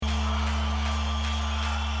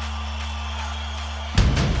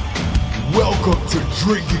Welcome to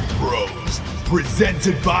Drinking Bros,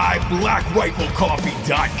 presented by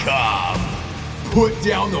BlackRifleCoffee.com. Put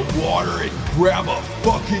down the water and grab a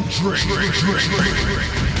fucking drink.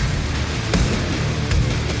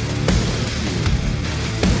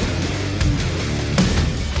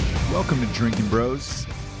 Welcome to Drinking Bros.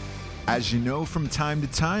 As you know, from time to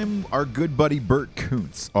time, our good buddy Bert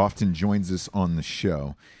Kuntz often joins us on the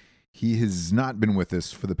show. He has not been with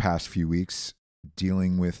us for the past few weeks,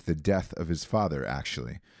 dealing with the death of his father,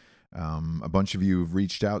 actually. A bunch of you have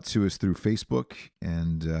reached out to us through Facebook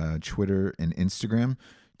and Twitter and Instagram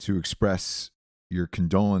to express your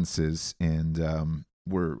condolences, and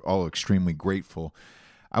we're all extremely grateful.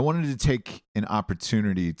 I wanted to take an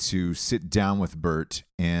opportunity to sit down with Bert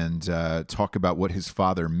and talk about what his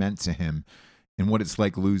father meant to him and what it's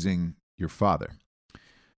like losing your father.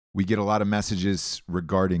 We get a lot of messages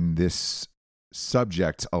regarding this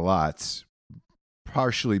subject a lot,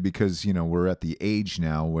 partially because, you know, we're at the age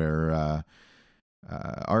now where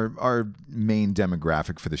our main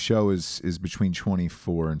demographic for the show is between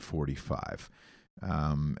 24 and 45.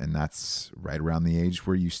 And that's right around the age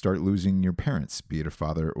where you start losing your parents, be it a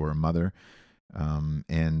father or a mother.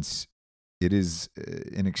 And it is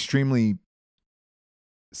an extremely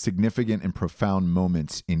significant and profound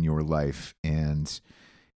moment in your life. And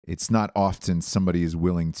it's not often somebody is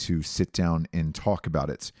willing to sit down and talk about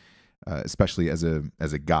it, especially as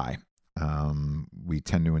a guy. We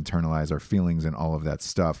tend to internalize our feelings and all of that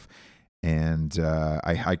stuff. And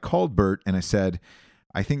I called Bert and I said,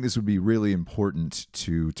 I think this would be really important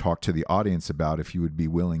to talk to the audience about if you would be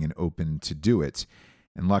willing and open to do it.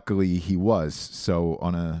 And luckily he was. So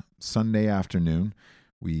on a Sunday afternoon,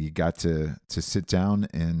 we got to sit down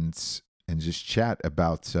and just chat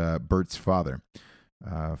about Bert's father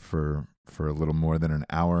for a little more than an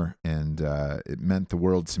hour. And it meant the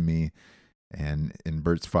world to me, and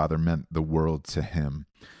Bert's father meant the world to him.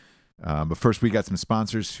 But first, we got some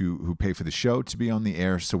sponsors who pay for the show to be on the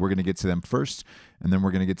air, so we're going to get to them first, and then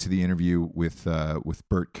we're going to get to the interview with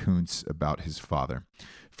Bert Kuntz about his father.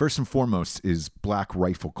 First and foremost is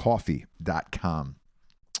BlackRifleCoffee.com.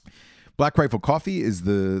 Black Rifle Coffee is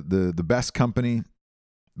the best company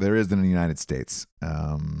there is in the United States.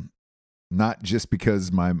 Not just because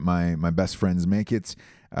my best friends make it.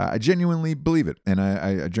 I genuinely believe it, and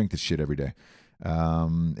I drink this shit every day.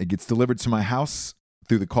 It gets delivered to my house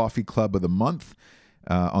through the Coffee Club of the month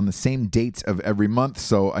on the same date of every month.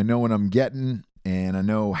 So I know when I'm getting, and I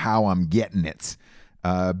know how I'm getting it.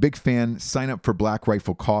 Big fan. Sign up for Black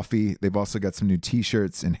Rifle Coffee. They've also got some new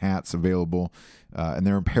t-shirts and hats available, and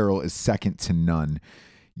their apparel is second to none.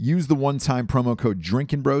 Use the one-time promo code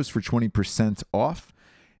Drinkin' Bros for 20% off,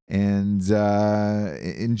 and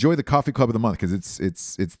enjoy the Coffee Club of the month because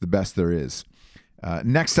it's the best there is.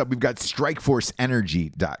 Next up, we've got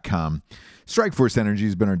StrikeForceEnergy.com. Strikeforce Energy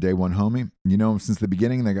has been our day one homie. You know them since the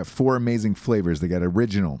beginning. They got 4 amazing flavors. They got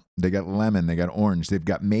original, they got lemon, they got orange. They've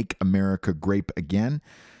got Make America Grape Again.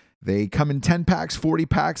 They come in 10 packs, 40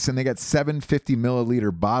 packs, and they got 750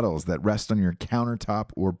 milliliter bottles that rest on your countertop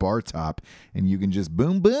or bar top. And you can just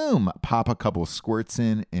boom, boom, pop a couple squirts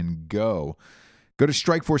in and go. Go to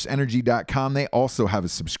StrikeForceEnergy.com. They also have a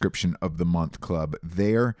subscription of the month club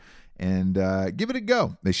there. And give it a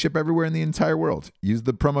go. They ship everywhere in the entire world. Use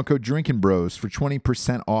the promo code Drinkin' Bros for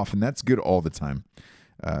 20% off, and that's good all the time.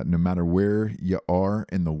 No matter where you are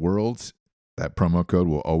in the world, that promo code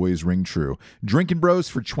will always ring true. Drinkin' Bros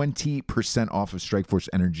for 20% off of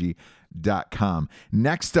StrikeForceEnergy.com.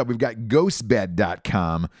 Next up, we've got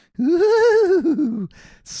GhostBed.com. Ooh,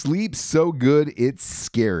 sleep so good, it's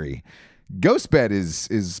scary. GhostBed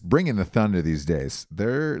is bringing the thunder these days.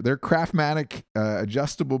 Their Craftmatic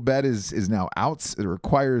adjustable bed is now out. It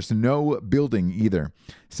requires no building either.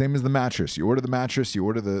 Same as the mattress. You order the mattress, you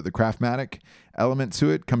order the Craftmatic element to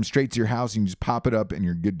it, comes straight to your house, you can just pop it up and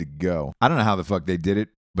you're good to go. I don't know how the fuck they did it,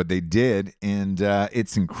 but they did, and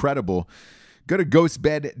it's incredible. Go to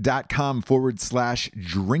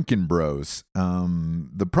ghostbed.com/Drinkin' Bros.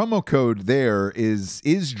 The promo code there is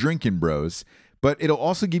Drinkin' Bros, but it'll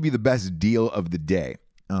also give you the best deal of the day.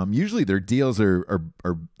 Usually their deals are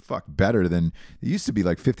fuck better than, it used to be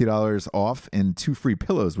like $50 off and 2 free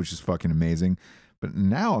pillows, which is fucking amazing. But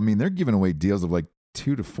now, I mean, they're giving away deals of like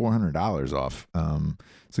 $200 to $400 off.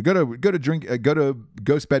 So go to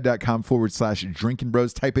ghostbed.com/Drinkin'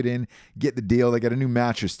 Bros. Type it in, get the deal. They got a new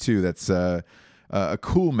mattress too. That's a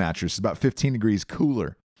cool mattress. It's about 15 degrees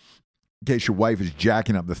cooler, in case your wife is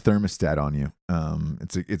jacking up the thermostat on you.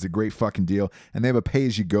 It's a great fucking deal, and they have a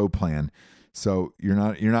pay-as-you-go plan, so you're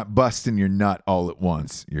not busting your nut all at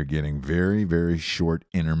once. You're getting very, very short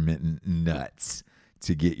intermittent nuts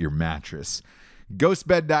to get your mattress.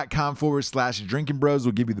 Ghostbed.com/Drinking Bros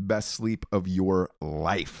will give you the best sleep of your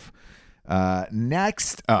life.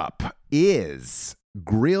 Next up is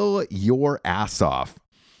Grill Your Ass Off.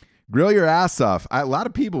 Grill Your Ass Off. A lot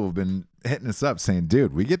of people have been hitting us up saying,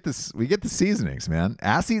 dude, we get the seasonings, man.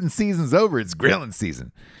 Ass eating season's over. It's grilling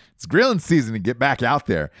season. It's grilling season to get back out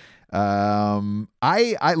there. I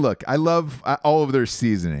love all of their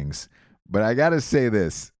seasonings, but I gotta say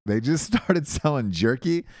this. They just started selling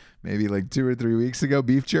jerky maybe like 2 or 3 weeks ago,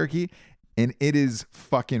 beef jerky, and it is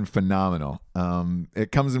fucking phenomenal.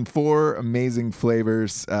 It comes in 4 amazing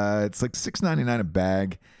flavors. It's like $6.99 a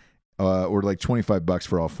bag, or like $25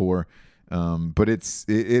 for all 4. But it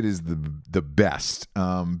is the best.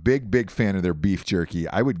 Big fan of their beef jerky.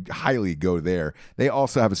 I would highly go there. They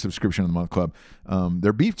also have a subscription to the month club.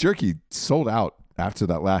 Their beef jerky sold out after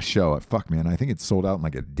that last show. Fuck, man, I think it sold out in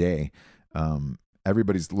like a day.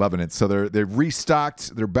 Everybody's loving it. So they've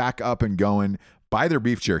restocked. They're back up and going. Buy their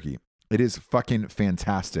beef jerky. It is fucking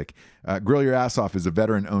fantastic. Grill Your Ass Off is a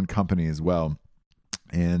veteran-owned company as well,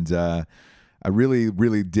 and I really,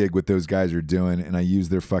 really dig what those guys are doing, and I use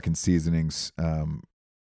their fucking seasonings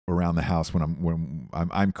around the house when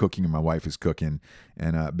I'm cooking and my wife is cooking.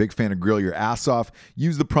 And a big fan of Grill Your Ass Off.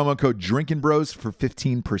 Use the promo code Drinking Bros for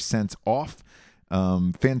 15% off.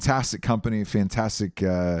 Fantastic company, fantastic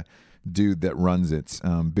dude that runs it.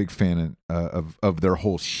 Big fan of their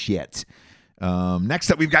whole shit.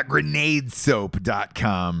 Next up, we've got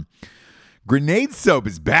GrenadeSoap.com. Grenade Soap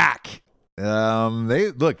is back. They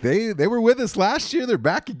were with us last year. They're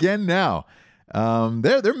back again now.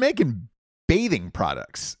 They're making bathing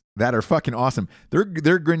products that are fucking awesome.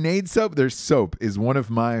 Their Grenade Soap, their soap is one of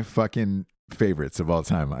my fucking favorites of all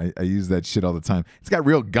time. I use that shit all the time. It's got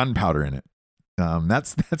real gunpowder in it.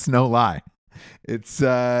 That's no lie.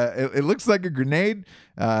 It looks like a grenade.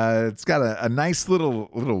 It's got a nice little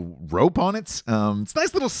rope on it. It's a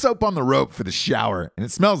nice little soap on the rope for the shower, and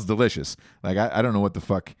it smells delicious. Like I don't know what the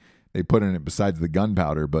fuck they put in it besides the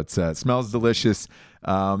gunpowder, but it smells delicious.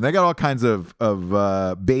 They got all kinds of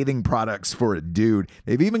bathing products for a dude.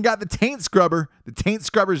 They've even got the taint scrubber. The taint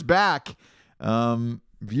scrubber's back.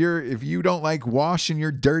 If you don't like washing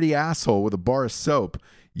your dirty asshole with a bar of soap,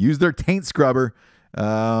 use their taint scrubber.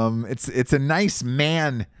 It's a nice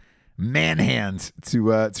man hand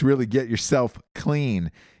to really get yourself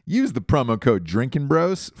clean. Use the promo code Drinking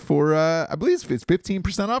Bros for I believe it's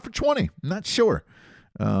 15% off or 20. I'm not sure.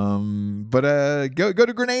 But go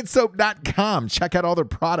to GrenadeSoap.com. Check out all their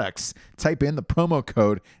products. Type in the promo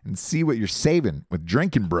code and see what you're saving with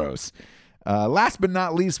Drinking Bros. Last but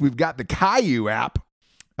not least, we've got the Caillou app.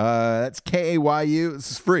 That's Kayu.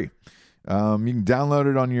 This is free. You can download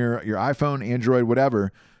it on your iPhone, Android,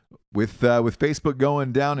 whatever. With Facebook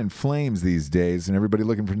going down in flames these days, and everybody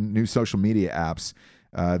looking for new social media apps,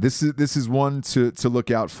 this is one to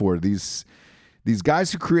look out for. These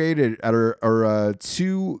guys who created it are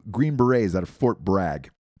 2 Green Berets out of Fort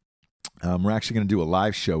Bragg. We're actually going to do a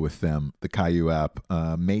live show with them, the Caillou app,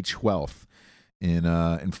 May 12th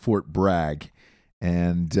in Fort Bragg,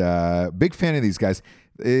 and big fan of these guys.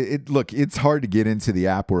 It's hard to get into the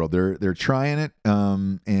app world. They're trying it,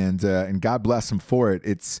 and God bless them for it.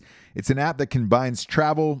 It's an app that combines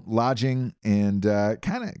travel, lodging, and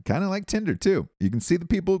kind of like Tinder too. You can see the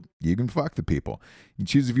people, you can fuck the people. You can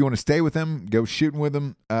choose if you want to stay with them, go shooting with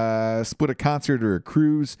them, split a concert or a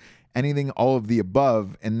cruise, anything, all of the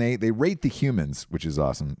above. And they rate the humans, which is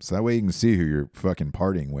awesome. So that way you can see who you're fucking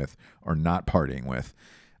partying with or not partying with.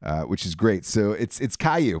 Which is great. So it's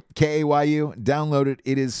Caillou, Kayu. Download it.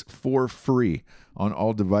 It is for free on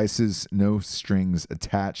all devices. No strings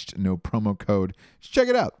attached. No promo code. Just check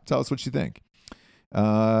it out. Tell us what you think.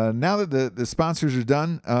 Now that the sponsors are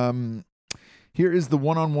done, here is the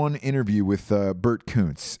one-on-one interview with Bert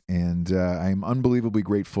Kuntz, and I am unbelievably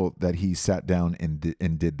grateful that he sat down and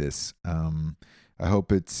did this. I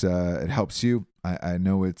hope it helps you. I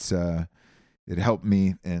know it helped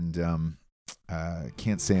me, and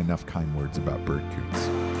can't say enough kind words about Bert Kuntz.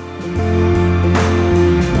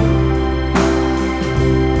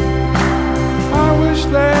 I wish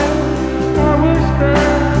that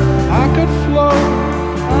I could float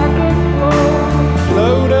up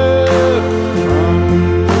from the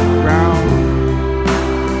ground.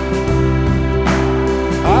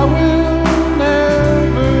 I will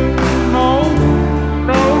never know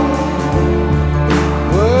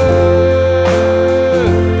what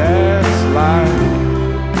that's like.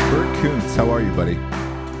 Bert Kuntz, how are you, buddy?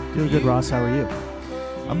 Doing good, Ross. How are you?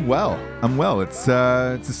 I'm well. It's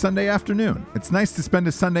a Sunday afternoon. It's nice to spend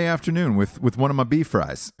a Sunday afternoon with one of my beef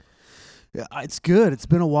fries. Yeah, it's good. It's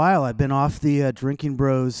been a while. I've been off the Drinking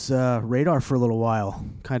Bros radar for a little while,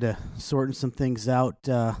 kind of sorting some things out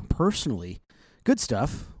personally. Good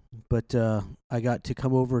stuff. But I got to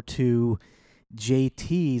come over to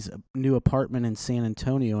JT's new apartment in San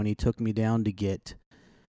Antonio, and he took me down to get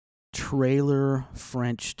trailer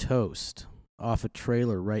French toast off a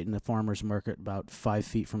trailer right in the farmer's market about 5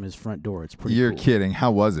 feet from his front door. It's pretty You're cool. kidding.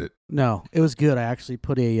 How was it? No, it was good. I actually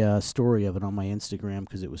put a story of it on my Instagram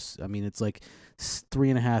because it's like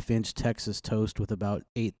 3.5-inch Texas toast with about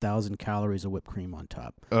 8,000 calories of whipped cream on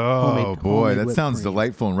top. Oh, boy. Homemade That whipped sounds cream.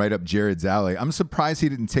 delightful and right up Jared's alley. I'm surprised he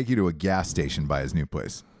didn't take you to a gas station by his new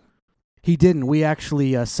place. He didn't. We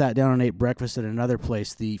actually sat down and ate breakfast at another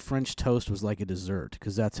place. The French toast was like a dessert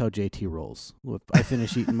because that's how JT rolls. I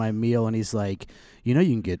finish eating my meal, and he's like, you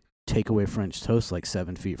can get takeaway French toast like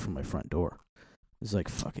 7 feet from my front door. It's like,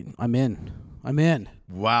 fucking, I'm in.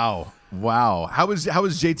 Wow. How was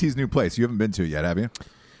JT's new place? You haven't been to it yet, have you?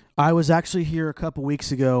 I was actually here a couple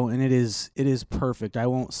weeks ago, and it is perfect. I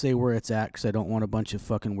won't say where it's at because I don't want a bunch of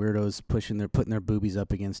fucking weirdos putting their boobies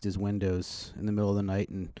up against his windows in the middle of the night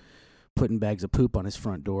and putting bags of poop on his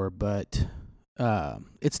front door. But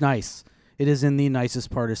it's nice. It is in the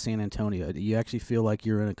nicest part of San Antonio. You actually feel like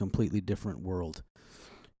you're in a completely different world.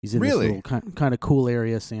 He's in Really? this little kind of cool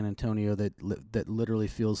area, San Antonio, that literally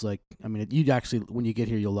feels like. I mean, you actually, when you get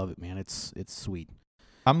here, you'll love it, man. It's sweet.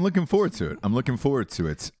 I'm looking forward to it.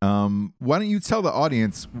 Why don't you tell the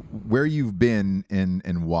audience where you've been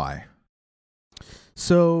and why?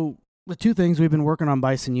 So the two things, we've been working on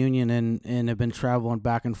Bison Union and have been traveling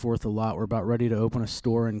back and forth a lot. We're about ready to open a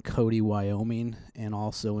store in Cody, Wyoming, and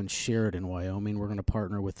also in Sheridan, Wyoming. We're going to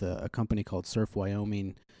partner with a company called Surf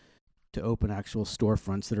Wyoming to open actual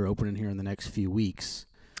storefronts that are opening here in the next few weeks.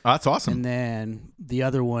 Oh, that's awesome. And then the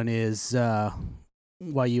other one is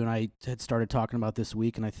why you and I had started talking about this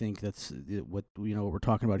week, and I think that's what we're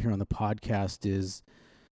talking about here on the podcast is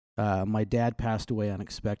my dad passed away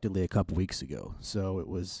unexpectedly a couple weeks ago. So it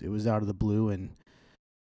was out of the blue and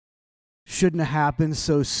shouldn't have happened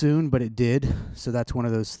so soon, but it did. So that's one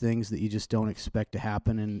of those things that you just don't expect to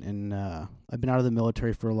happen. And I've been out of the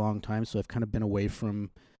military for a long time, so I've kind of been away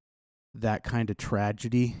from that kind of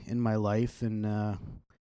tragedy in my life, and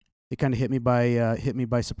it kind of hit me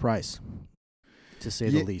by surprise, to say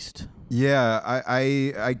the least. Yeah,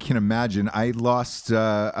 I can imagine. I lost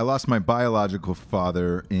my biological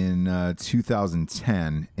father in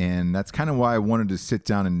 2010, and that's kind of why I wanted to sit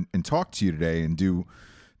down and talk to you today and do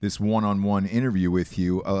this one-on-one interview with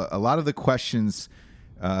you. A lot of the questions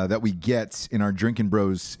that we get in our Drinkin'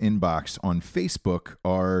 Bros inbox on Facebook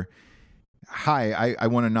are, hi, I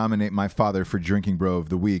want to nominate my father for Drinking Bro of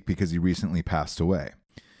the Week because he recently passed away.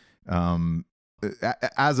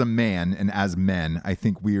 As a man and as men, I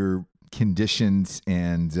think we're conditioned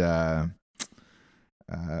and, for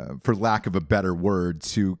lack of a better word,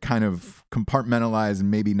 to kind of compartmentalize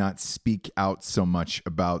and maybe not speak out so much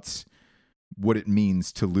about what it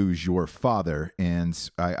means to lose your father. And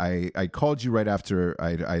I called you right after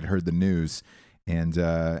I'd heard the news, and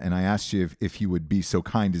I asked you if you would be so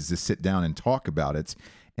kind as to sit down and talk about it.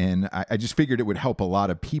 And I just figured it would help a lot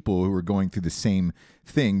of people who are going through the same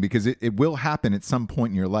thing, because it will happen at some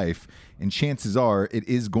point in your life, and chances are it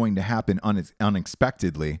is going to happen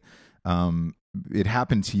unexpectedly. It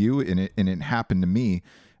happened to you, and it happened to me.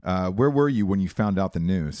 Where were you when you found out the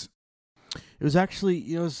news? It was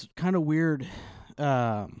actually, it was kind of weird.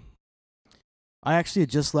 I actually had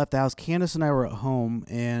just left the house. Candace and I were at home,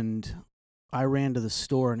 and I ran to the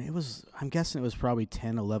store, and I'm guessing it was probably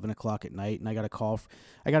 10, 11 o'clock at night, and I got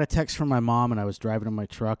a text from my mom, and I was driving in my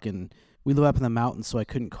truck, and we live up in the mountains, so I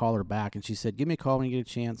couldn't call her back, and she said, give me a call when you get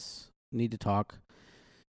a chance. Need to talk.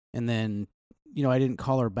 And then, I didn't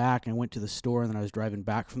call her back, and I went to the store, and then I was driving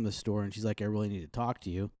back from the store, and she's like, I really need to talk to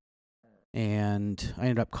you. And I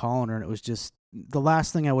ended up calling her, and it was just the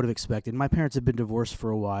last thing I would have expected. My parents had been divorced for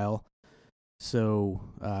a while, so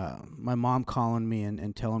my mom calling me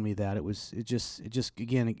and telling me that, it just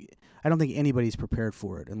again, I don't think anybody's prepared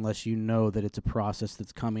for it unless you know that it's a process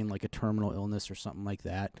that's coming, like a terminal illness or something like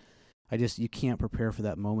that. You can't prepare for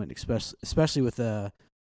that moment, especially with a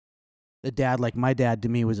dad. Like my dad to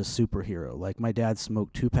me was a superhero. Like my dad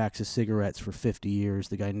smoked 2 packs of cigarettes for 50 years.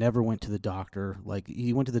 The guy never went to the doctor. Like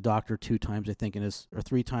he went to the doctor 2 times, I think, or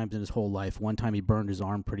 3 times in his whole life. One time he burned his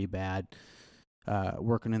arm pretty bad,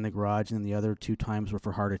 working in the garage, and then the other 2 times were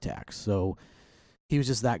for heart attacks. So he was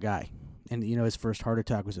just that guy. And his first heart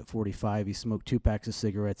attack was at 45. He smoked 2 packs of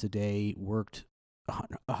cigarettes a day, worked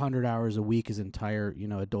 100 hours a week his entire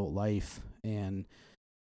adult life, and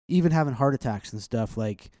even having heart attacks and stuff.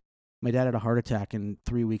 Like my dad had a heart attack, and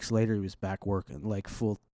 3 weeks later he was back working, like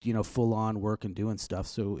full full on work and doing stuff.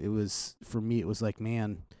 So it was, for me, it was like,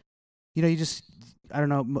 man, you just, I don't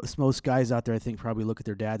know, most guys out there, I think, probably look at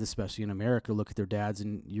their dads, especially in America, look at their dads,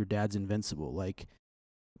 and your dad's invincible. Like,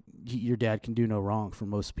 your dad can do no wrong for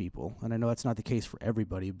most people. And I know that's not the case for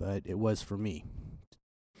everybody, but it was for me.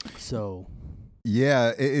 So...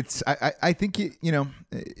 Yeah, I think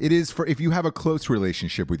it is for, if you have a close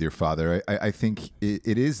relationship with your father, I think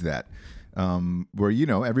it is that, where,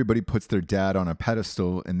 everybody puts their dad on a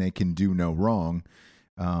pedestal and they can do no wrong.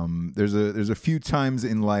 There's a few times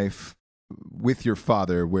in life with your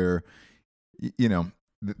father where,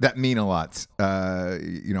 that mean a lot.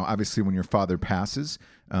 Obviously when your father passes,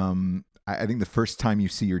 I think the first time you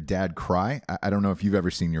see your dad cry, I don't know if you've ever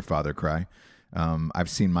seen your father cry. I've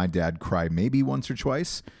seen my dad cry maybe once or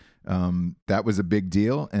twice. That was a big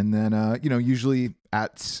deal. And then, usually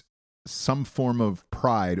at some form of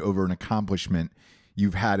pride over an accomplishment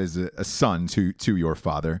you've had as a son to your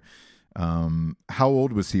father. How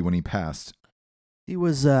old was he when he passed? He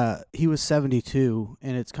was 72,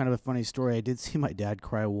 and it's kind of a funny story. I did see my dad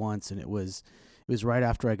cry once, and it was right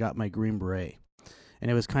after I got my Green Beret. And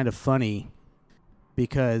it was kind of funny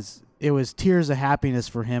because it was tears of happiness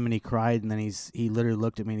for him, and he cried, and then he literally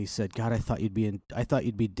looked at me and he said, "God, I thought you'd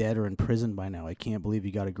be dead or in prison by now. I can't believe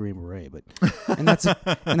you got a Green Beret." But that's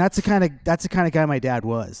the kind of guy my dad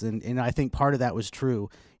was, and I think part of that was true.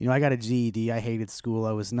 I got a GED. I hated school.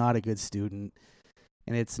 I was not a good student,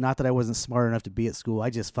 and it's not that I wasn't smart enough to be at school. I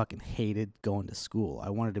just fucking hated going to school. I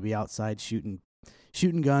wanted to be outside shooting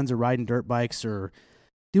guns or riding dirt bikes or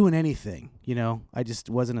doing anything, I just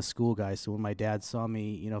wasn't a school guy. So when my dad saw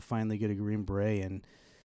me, finally get a Green Beret and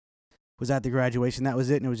was at the graduation, that was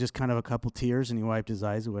it. And it was just kind of a couple tears, and he wiped his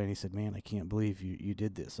eyes away and he said, "Man, I can't believe you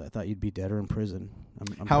did this. I thought you'd be dead or in prison."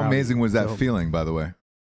 I'm How amazing was that feeling, by the way?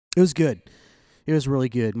 It was good. It was really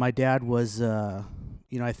good. My dad was, I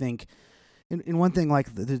think, in one thing,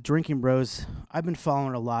 like the Drinking Bros, I've been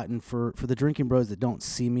following a lot. And for the Drinking Bros that don't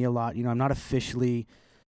see me a lot, I'm not officially...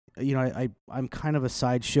 I'm kind of a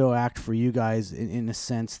sideshow act for you guys in a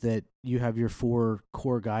sense that you have your 4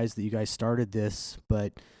 core guys that you guys started this,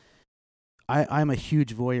 but I'm a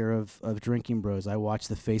huge voyeur of Drinking Bros. I watch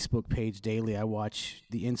the Facebook page daily. I watch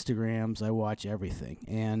the Instagrams. I watch everything.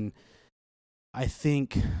 And I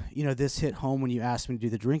think, this hit home when you asked me to do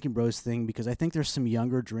the Drinking Bros thing, because I think there's some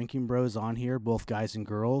younger Drinking Bros on here, both guys and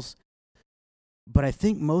girls. But I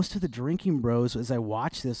think most of the Drinking Bros, as I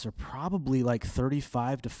watch this, are probably like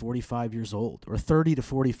 35 to 45 years old, or 30 to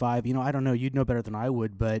 45. I don't know. You'd know better than I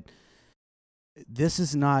would, but this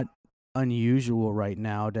is not unusual right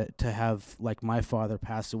now to have, like, my father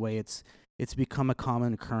pass away. It's become a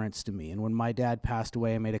common occurrence to me. And when my dad passed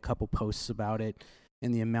away, I made a couple posts about it,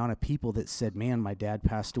 and the amount of people that said, "Man, my dad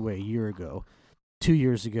passed away a year ago, 2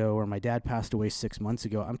 years ago, or my dad passed away 6 months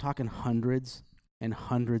ago." I'm talking hundreds and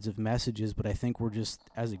hundreds of messages, but I think we're just,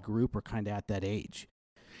 as a group, we're kind of at that age.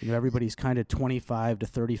 Everybody's kind of 25 to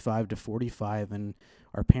 35 to 45, and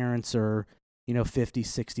our parents are, 50,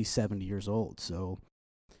 60, 70 years old. So,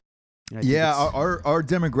 our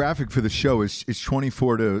demographic for the show is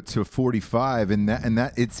 24 to 45, and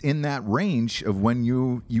that it's in that range of when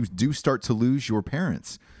you do start to lose your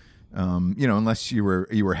parents. Unless you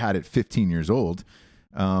were had at 15 years old.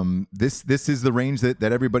 This is the range that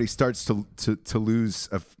everybody starts to lose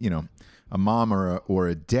a mom or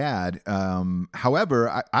a dad.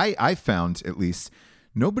 However, I found, at least,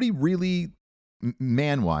 nobody really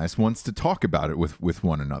man-wise wants to talk about it with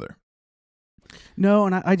one another. No,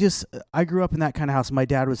 and I grew up in that kind of house. My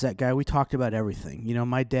dad was that guy. We talked about everything.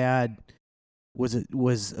 My dad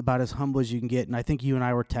was about as humble as you can get, and I think you and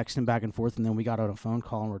I were texting back and forth, and then we got on a phone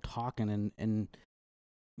call and we're talking, and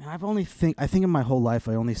I think in my whole life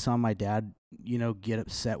I only saw my dad, get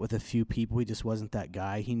upset with a few people. He just wasn't that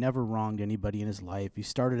guy. He never wronged anybody in his life. He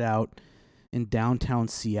started out in downtown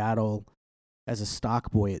Seattle as a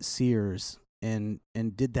stock boy at Sears and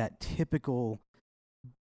did that typical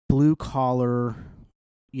blue collar,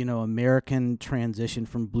 American transition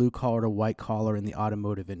from blue collar to white collar in the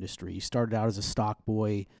automotive industry. He started out as a stock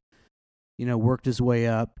boy, worked his way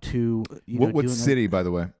up to what city, by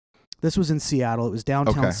the way? This was in Seattle. It was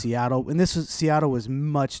downtown Seattle. And Seattle was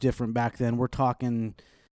much different back then. We're talking,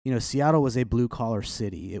 Seattle was a blue-collar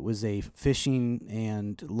city. It was a fishing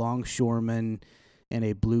and longshoreman and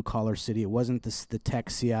a blue-collar city. It wasn't the tech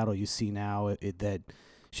Seattle you see now that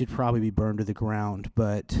should probably be burned to the ground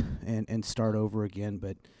and start over again.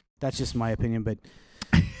 But that's just my opinion. But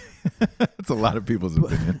that's a lot of people's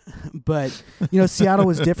opinion. But Seattle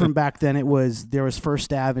was different back then. There was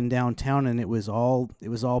First Ave in downtown, and it was all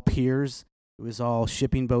piers. It was all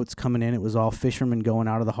shipping boats coming in. It was all fishermen going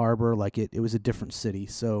out of the harbor. Like it was a different city.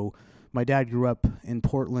 So my dad grew up in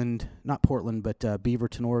Portland, not Portland, but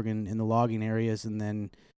Beaverton, Oregon, in the logging areas, and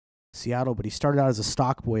then Seattle. But he started out as a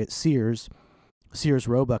stock boy at Sears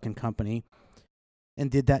Roebuck and Company,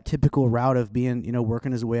 and did that typical route of being,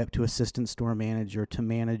 working his way up to assistant store manager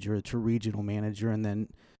to regional manager, and then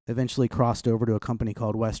eventually crossed over to a company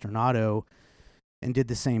called Western Auto and did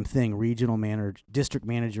the same thing, regional manager, district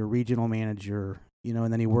manager, regional manager,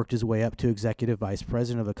 and then he worked his way up to executive vice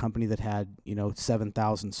president of a company that had,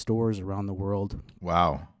 7,000 stores around the world.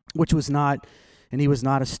 Wow. Which was not, and he was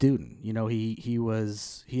not a student.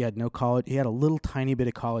 He had no college. He had a little tiny bit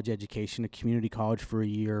of college education, a community college for a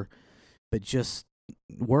year, but just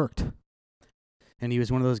worked. And he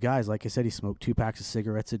was one of those guys, like I said, he smoked 2 packs of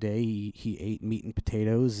cigarettes a day. He ate meat and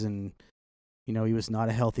potatoes, and he was not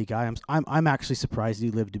a healthy guy. I'm actually surprised he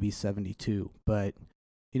lived to be 72. But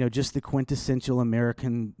just the quintessential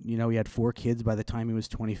American. He had 4 kids by the time he was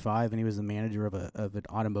 25, and he was the manager of an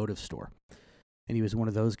automotive store. And he was one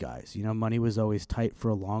of those guys. Money was always tight for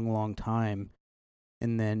a long, long time,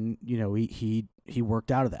 and then he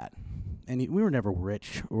worked out of that. And we were never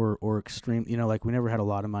rich or extreme. Like we never had a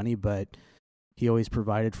lot of money, but he always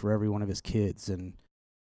provided for every one of his kids. And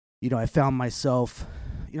I found myself.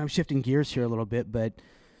 I'm shifting gears here a little bit, but,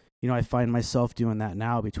 I find myself doing that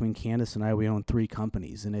now. Between Candace and I, we own 3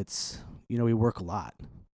 companies, and it's, we work a lot.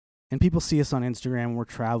 And people see us on Instagram and we're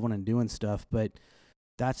traveling and doing stuff, but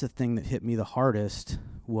that's the thing that hit me the hardest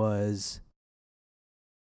was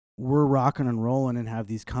we're rocking and rolling and have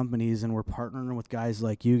these companies, and we're partnering with guys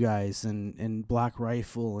like you guys and Black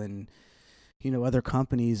Rifle and, other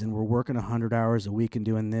companies, and we're working 100 hours a week and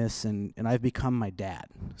doing this, and I've become my dad,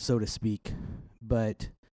 so to speak. But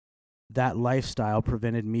that lifestyle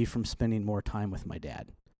prevented me from spending more time with my dad.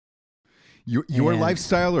 Your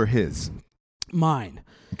lifestyle or his? Mine.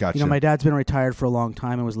 Gotcha. My dad's been retired for a long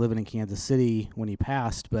time and was living in Kansas City when he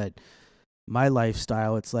passed, but my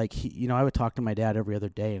lifestyle, it's like, I would talk to my dad every other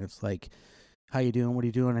day, and it's like, how you doing? What are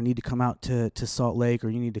you doing? I need to come out to Salt Lake, or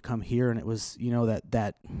you need to come here. And it was,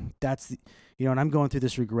 that's the, and I'm going through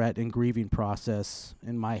this regret and grieving process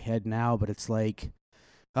in my head now, but it's like,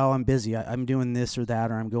 oh, I'm busy. I'm doing this or that,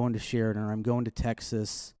 or I'm going to Sheridan, or I'm going to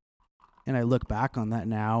Texas. And I look back on that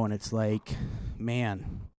now, and it's like,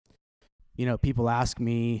 man, people ask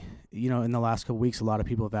me, in the last couple weeks, a lot of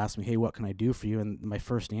people have asked me, hey, what can I do for you? And my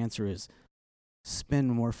first answer is,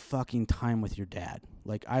 spend more fucking time with your dad.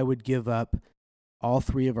 Like, I would give up all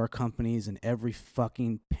 3 of our companies and every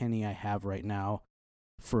fucking penny I have right now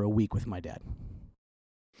for a week with my dad.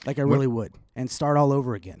 Like, I really would. And start all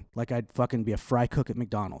over again. Like, I'd fucking be a fry cook at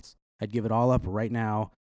McDonald's. I'd give it all up right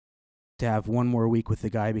now to have one more week with the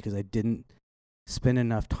guy, because I didn't spend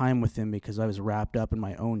enough time with him because I was wrapped up in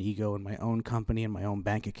my own ego and my own company and my own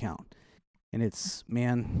bank account. And it's,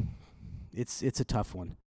 man, it's a tough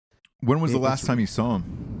one. When was the last time you saw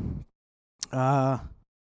him?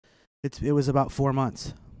 It was about 4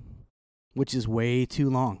 months, which is way too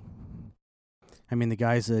long. I mean, the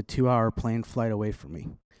guy's a 2-hour plane flight away from me.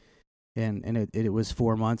 And it was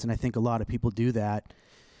 4 months, and I think a lot of people do that.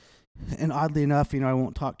 And oddly enough, I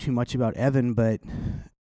won't talk too much about Evan, but,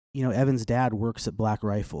 Evan's dad works at Black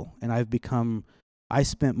Rifle, and I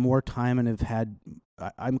spent more time and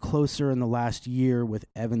I'm closer in the last year with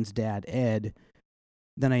Evan's dad, Ed,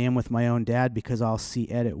 than I am with my own dad, because I'll see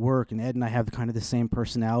Ed at work, and Ed and I have kind of the same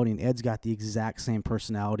personality, and Ed's got the exact same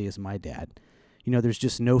personality as my dad. There's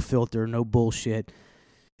just no filter, no bullshit.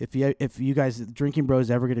 If you guys, Drinking Bros,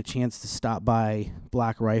 ever get a chance to stop by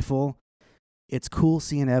Black Rifle, it's cool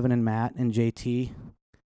seeing Evan and Matt and JT.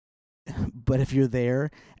 But if you're there,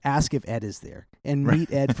 ask if Ed is there and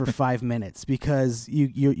meet Ed for 5 minutes, because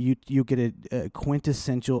you get a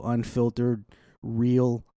quintessential, unfiltered,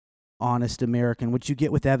 real, honest American, which you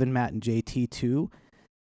get with Evan, Matt, and JT too.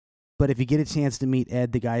 But if you get a chance to meet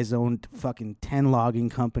Ed, the guy's owned fucking 10 logging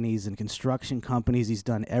companies and construction companies. He's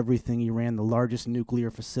done everything. He ran the largest nuclear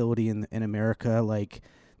facility in America, like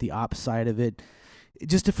the op side of it.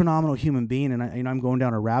 Just a phenomenal human being. And I'm going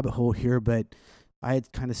down a rabbit hole here, but I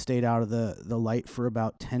had kind of stayed out of the light for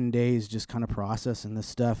about 10 days, just kind of processing this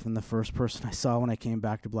stuff. And the first person I saw when I came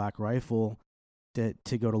back to Black Rifle to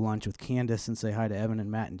go to lunch with Candace and say hi to Evan and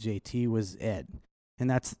Matt and JT was Ed. And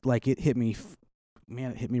that's like, it hit me,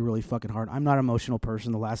 man, it hit me really fucking hard. I'm not an emotional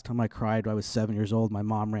person. The last time I cried, I was 7 years old. My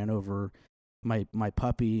mom ran over my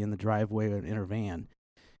puppy in the driveway in her van.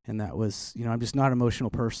 And that was, I'm just not an emotional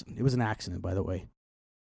person. It was an accident, by the way.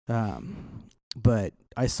 But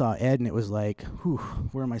I saw Ed, and it was like, whew,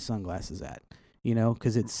 where are my sunglasses at?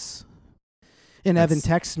 Because it's... And Evan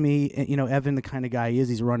texts me, Evan, the kind of guy he is,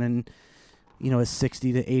 he's running a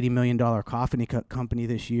 $60 to $80 million coffee company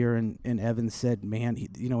this year. And Evan said, man,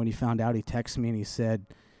 when he found out, he texted me and he said,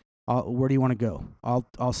 where do you want to go?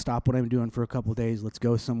 I'll stop what I'm doing for a couple of days. Let's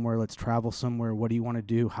go somewhere. Let's travel somewhere. What do you want to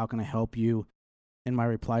do? How can I help you? And my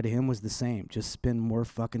reply to him was the same. Just spend more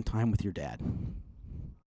fucking time with your dad.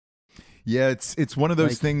 Yeah, it's one of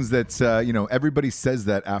those things that everybody says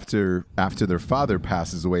that after their father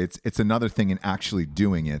passes away. It's another thing in actually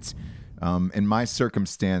doing it. In my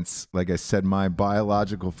circumstance, like I said, my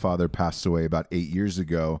biological father passed away about 8 years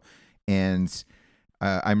ago, and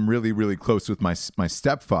I'm really, really close with my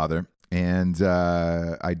stepfather. And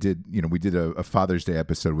we did a Father's Day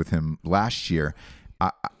episode with him last year.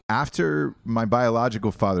 After my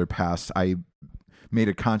biological father passed, I made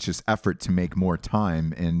a conscious effort to make more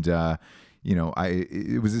time. And,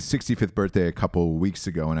 it was his 65th birthday a couple of weeks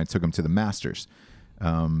ago, and I took him to the Masters.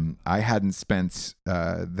 I hadn't spent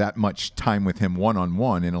that much time with him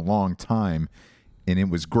one-on-one in a long time, and it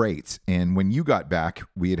was great. And when you got back,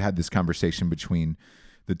 we had this conversation between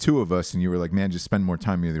the two of us, and you were like, man, just spend more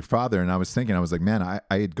time with your father. And I was like, man,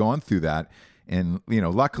 I had gone through that. And,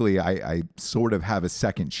 luckily I sort of have a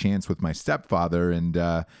second chance with my stepfather, and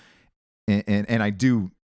I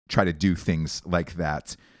do try to do things like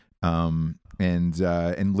that, and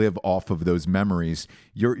live off of those memories.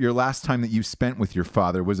 Your last time that you spent with your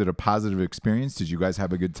father, was it a positive experience? Did you guys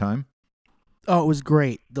have a good time? Oh, it was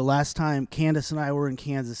great. The last time Candace and I were in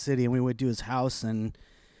Kansas City, and we went to his house and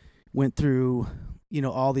went through,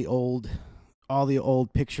 all the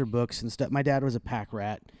old picture books and stuff. My dad was a pack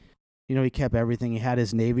rat. He kept everything. He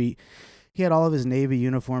had all of his Navy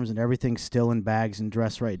uniforms and everything still in bags and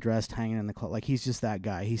dressed hanging in the closet. Like, he's just that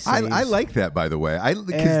guy. I like that, by the way.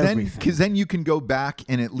 Because then you can go back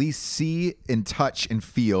and at least see and touch and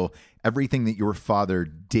feel everything that your father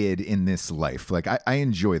did in this life. Like, I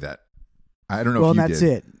enjoy that. I don't know if you did. Well, that's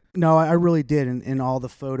it. No, I really did. In all the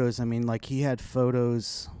photos, I mean, like, he had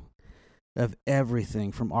photos of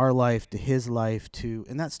everything from our life to his life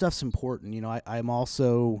and that stuff's important. I'm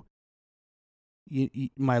also...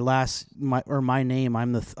 my name,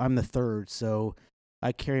 I'm the third, so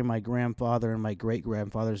I carry my grandfather and my great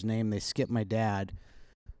grandfather's name. They skipped my dad,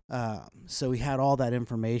 so he had all that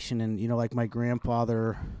information. And like my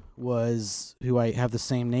grandfather was, who I have the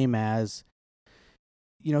same name as.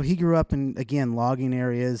 He grew up in, again, logging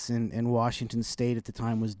areas, in Washington State at the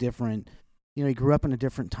time was different. He grew up in a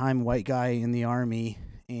different time, white guy in the Army,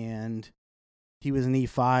 and he was an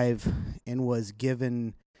E5 and was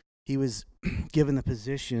given the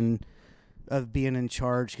position of being in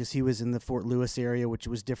charge, because he was in the Fort Lewis area, which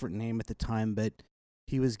was a different name at the time, but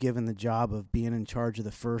he was given the job of being in charge of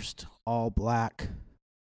the first all-black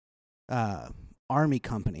Army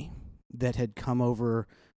company that had come over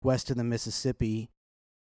west of the Mississippi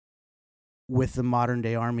with the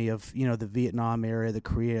modern-day Army of, the Vietnam era, the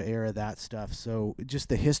Korea era, that stuff. So just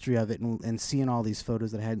the history of it, and seeing all these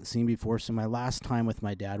photos that I hadn't seen before. So my last time with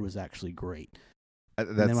my dad was actually great.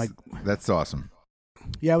 That's awesome.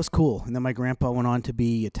 Yeah, it was cool. And then my grandpa went on to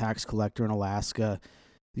be a tax collector in Alaska.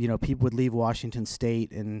 People would leave Washington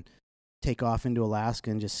State and take off into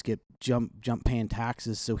Alaska and just jump paying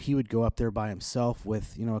taxes. So he would go up there by himself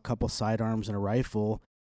with, a couple sidearms and a rifle,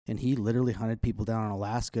 and he literally hunted people down in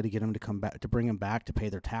Alaska to get them to come back, to bring them back to pay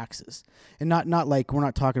their taxes. And not like, we're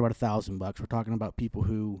not talking about $1,000. We're talking about people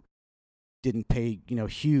who didn't pay,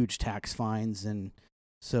 huge tax fines. And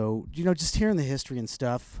so, just hearing the history and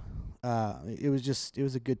stuff, it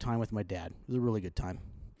was a good time with my dad. It was a really good time.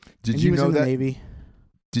 Did you know that? Navy.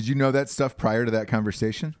 Did you know that stuff prior to that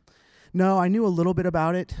conversation? No, I knew a little bit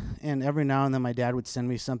about it, and every now and then my dad would send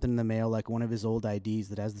me something in the mail, like one of his old IDs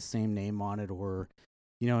that has the same name on it, or,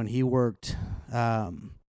 and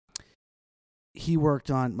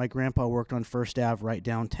my grandpa worked on First Ave right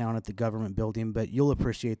downtown at the government building. But you'll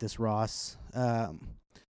appreciate this, Ross.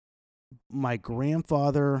 My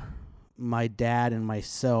grandfather, my dad, and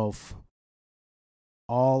myself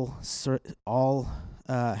all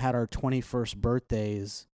had our 21st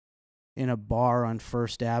birthdays in a bar on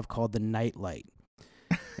First Ave called the Nightlight.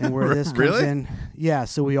 And where this comes in, yeah,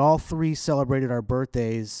 so we all three celebrated our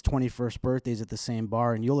 21st birthdays at the same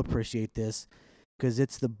bar. And you'll appreciate this, because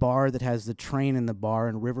it's the bar that has the train in the bar,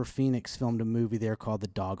 and River Phoenix filmed a movie there called The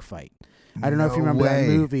Dogfight. I don't know if you remember that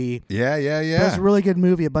movie. Yeah. It was a really good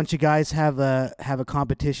movie. A bunch of guys have a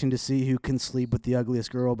competition to see who can sleep with the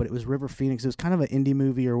ugliest girl, but it was River Phoenix. It was kind of an indie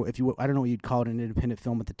movie, or I don't know what you'd call it, an independent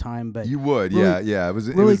film at the time, but you would, really, yeah. It was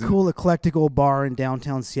really cool, eclectic old bar in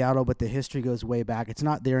downtown Seattle, but the history goes way back. It's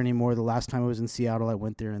not there anymore. The last time I was in Seattle, I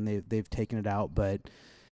went there and they've taken it out, but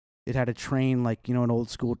It had a train, like, you know, an old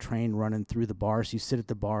school train running through the bar. So you sit at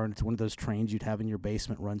the bar, and it's one of those trains you'd have in your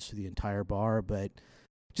basement, runs through the entire bar. But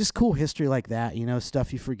just cool history like that, you know,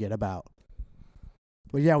 stuff you forget about.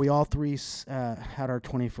 But yeah, we all three had our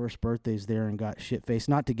 21st birthdays there and got shit-faced.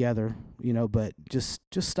 Not together, you know, but just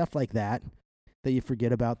stuff like that you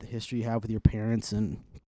forget about, the history you have with your parents. And,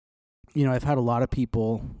 you know, I've had a lot of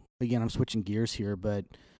people, again, I'm switching gears here, but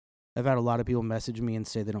I've had a lot of people message me and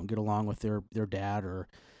say they don't get along with their dad or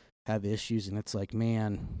have issues. And it's like,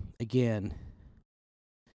 man, again,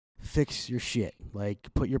 fix your shit.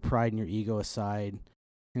 Like, put your pride and your ego aside.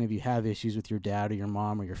 And if you have issues with your dad or your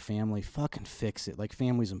mom or your family, fucking fix it. Like,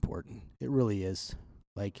 family's important. It really is.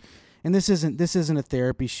 Like, and this isn't a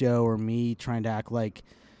therapy show or me trying to act like,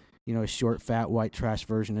 you know, a short, fat, white trash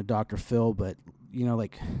version of Dr. Phil, but, you know,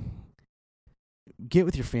 like, get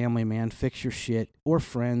with your family, man. Fix your shit, or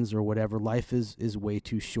friends or whatever. Life is way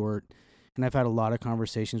too short. And I've had a lot of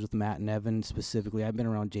conversations with Matt and Evan specifically. I've been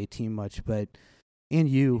around JT much, but, and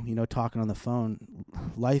you know, talking on the phone,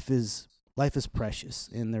 life is precious,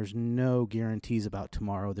 and there's no guarantees about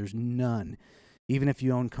tomorrow. There's none. Even if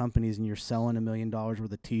you own companies and you're selling $1 million worth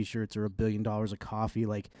of t-shirts or $1 billion of coffee,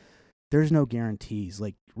 like, there's no guarantees.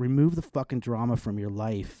 Like, remove the fucking drama from your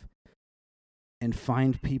life and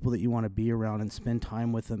find people that you want to be around and spend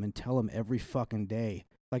time with them and tell them every fucking day.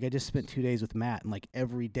 Like, I just spent 2 days with Matt, and like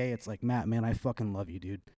every day it's like, Matt, man, I fucking love you,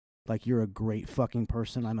 dude. Like, you're a great fucking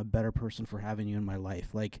person. I'm a better person for having you in my life.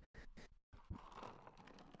 Like,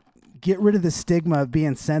 get rid of the stigma of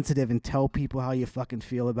being sensitive and tell people how you fucking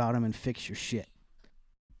feel about them and fix your shit.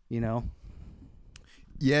 You know?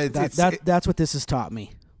 Yeah, that's what this has taught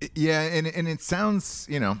me. Yeah, and it sounds,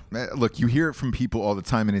 you know, look, you hear it from people all the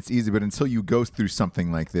time and it's easy, but until you go through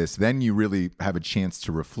something like this, then you really have a chance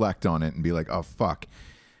to reflect on it and be like, oh, fuck.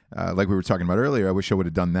 Like we were talking about earlier, I wish I would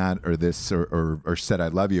have done that or this or said I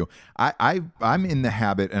love you. I'm in the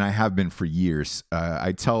habit, and I have been for years.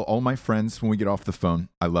 I tell all my friends when we get off the phone,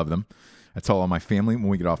 I love them. I tell all my family when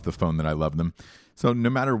we get off the phone that I love them. So no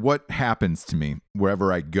matter what happens to me,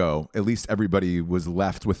 wherever I go, at least everybody was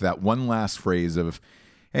left with that one last phrase of,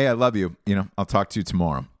 hey, I love you. You know, I'll talk to you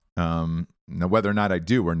tomorrow. Now, whether or not I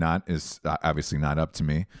do or not is obviously not up to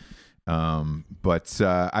me. But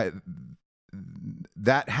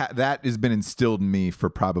that has been instilled in me for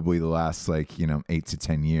probably the last 8 to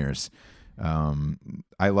 10 years.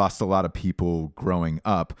 I lost a lot of people growing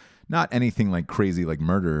up, not anything like crazy, like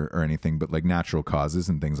murder or anything, but like natural causes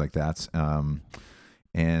and things like that.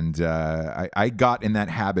 I got in that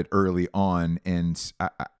habit early on, and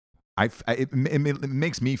it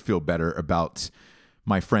makes me feel better about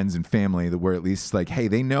my friends and family that were at least like, hey,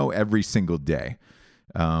 they know every single day.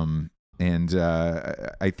 And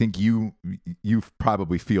I think you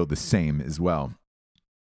probably feel the same as well.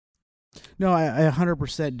 No, I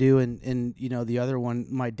 100% do. And you know, the other one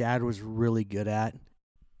my dad was really good at,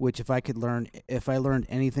 which if I learned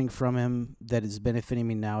anything from him that is benefiting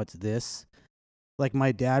me now, it's this. Like,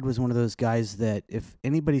 my dad was one of those guys that if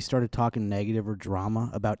anybody started talking negative or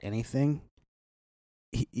drama about anything,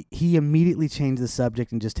 he immediately changed the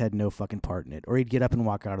subject and just had no fucking part in it. Or he'd get up and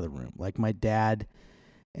walk out of the room. Like, my dad...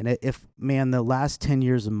 And the last 10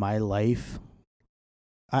 years of my life,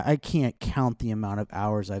 I can't count the amount of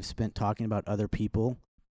hours I've spent talking about other people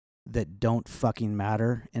that don't fucking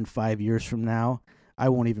matter. And 5 years from now, I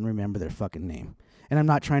won't even remember their fucking name. And I'm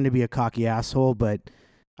not trying to be a cocky asshole, but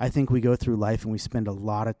I think we go through life and we spend a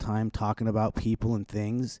lot of time talking about people and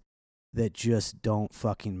things that just don't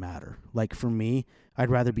fucking matter. Like, for me, I'd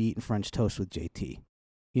rather be eating French toast with JT.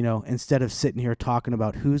 You know, instead of sitting here talking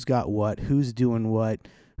about who's got what, who's doing what,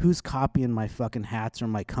 who's copying my fucking hats or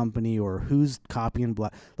my company, or who's copying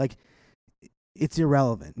like, it's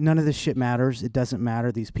irrelevant. None of this shit matters. It doesn't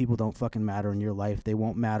matter. These people don't fucking matter in your life. They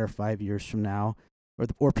won't matter 5 years from now,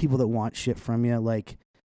 or people that want shit from you. Like,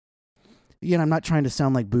 again, I'm not trying to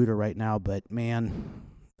sound like Buddha right now, but man,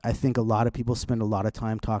 I think a lot of people spend a lot of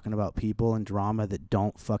time talking about people and drama that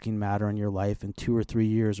don't fucking matter in your life. And 2 or 3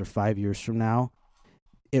 years or 5 years from now,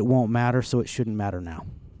 it won't matter, so it shouldn't matter now.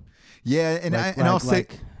 Yeah, and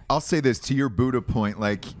I'll say this to your Buddha point.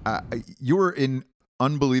 Like, you're an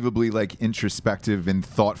unbelievably introspective and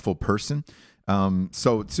thoughtful person.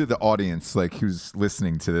 So to the audience, who's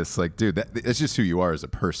listening to this, dude, that's just who you are as a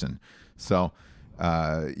person. So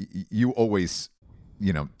you always,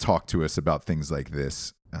 talk to us about things like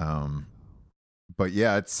this. But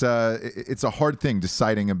yeah, it's a hard thing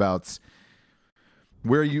deciding about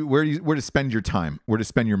where to spend your time, where to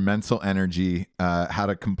spend your mental energy, how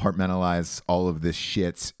to compartmentalize all of this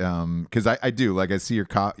shit. Because I do, I see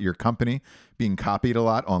your company being copied a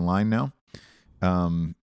lot online now.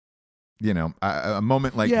 a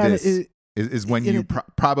moment like Yeah, this is when you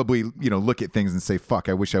probably, look at things and say, fuck,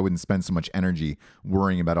 I wish I wouldn't spend so much energy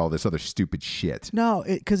worrying about all this other stupid shit. No,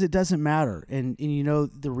 because it doesn't matter. And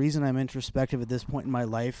the reason I'm introspective at this point in my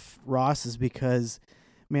life, Ross, is because,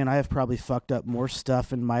 man, I have probably fucked up more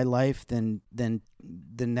stuff in my life than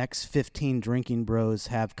the next 15 drinking bros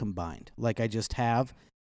have combined. Like I just have.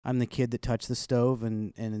 I'm the kid that touched the stove,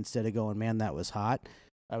 and instead of going, man, that was hot,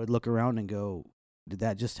 I would look around and go, did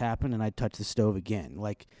that just happen? And I'd touch the stove again.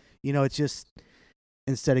 Like, it's just,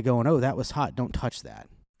 instead of going, oh, that was hot, don't touch that.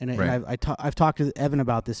 And, right. and I've talked to Evan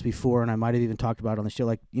about this before, and I might have even talked about it on the show.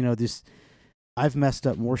 Like, I've messed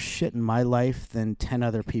up more shit in my life than 10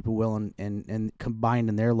 other people will, and combined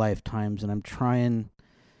in their lifetimes. And I'm trying,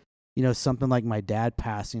 something like my dad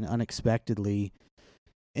passing unexpectedly.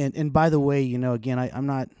 And by the way, again,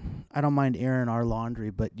 I don't mind airing our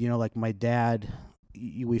laundry, but like my dad,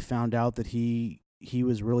 we found out that he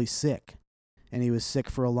was really sick, and he was sick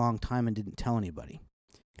for a long time and didn't tell anybody,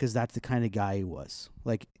 because that's the kind of guy he was.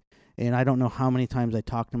 Like, and I don't know how many times I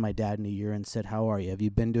talked to my dad in a year and said, how are you? Have you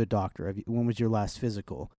been to a doctor? When was your last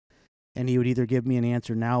physical? And he would either give me an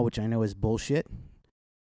answer now, which I know is bullshit,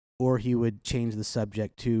 or he would change the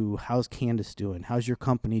subject to, how's Candace doing? How's your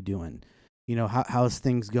company doing? How's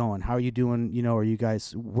things going? How are you doing? Are you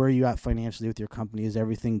guys, where are you at financially with your company? Is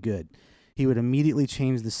everything good? He would immediately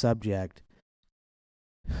change the subject.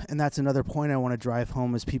 And that's another point I want to drive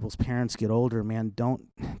home as people's parents get older, man. Don't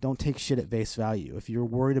take shit at face value. If you're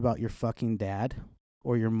worried about your fucking dad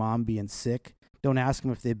or your mom being sick, don't ask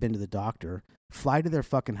them if they've been to the doctor. Fly to their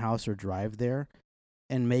fucking house or drive there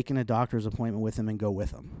and make a doctor's appointment with them and go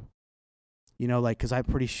with them. Because I'm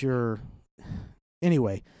pretty sure...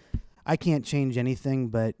 Anyway, I can't change anything,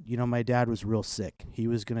 but, my dad was real sick. He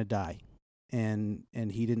was going to die. And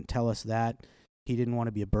he didn't tell us that. He didn't want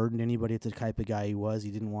to be a burden to anybody. It's the type of guy he was. He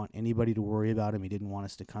didn't want anybody to worry about him. He didn't want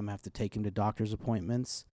us to have to take him to doctor's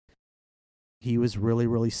appointments. He was really,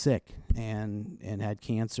 really sick and had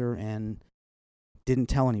cancer and didn't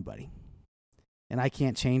tell anybody. And I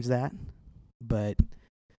can't change that, but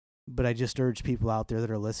I just urge people out there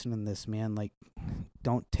that are listening to this, man, like,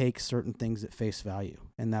 don't take certain things at face value.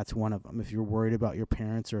 And that's one of them. If you're worried about your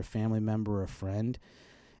parents or a family member or a friend,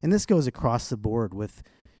 and this goes across the board with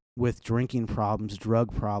drinking problems,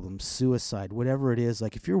 drug problems, suicide, whatever it is.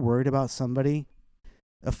 Like, if you're worried about somebody,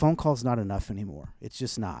 a phone call's not enough anymore. It's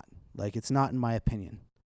just not. Like, it's not, in my opinion.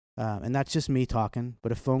 And that's just me talking,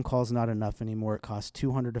 but a phone call's not enough anymore. It costs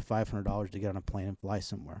 $200 to $500 to get on a plane and fly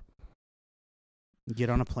somewhere.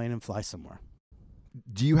 Get on a plane and fly somewhere.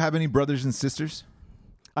 Do you have any brothers and sisters?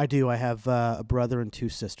 I do. I have a brother and two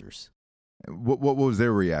sisters. What was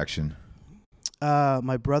their reaction?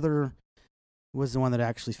 My brother was the one that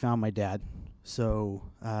actually found my dad. So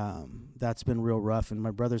that's been real rough. And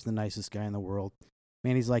my brother's the nicest guy in the world.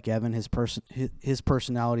 Man, he's like Evan. His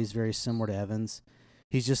personality is very similar to Evan's.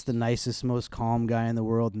 He's just the nicest, most calm guy in the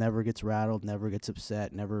world. Never gets rattled, never gets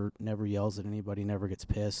upset, never yells at anybody, never gets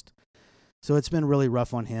pissed. So it's been really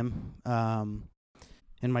rough on him.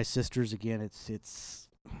 And my sisters, again, it's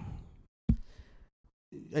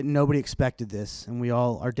nobody expected this, and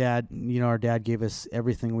our dad gave us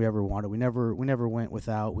everything we ever wanted. We never went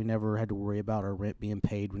without. We never had to worry about our rent being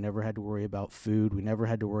paid. We never had to worry about food. We never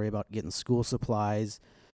had to worry about getting school supplies,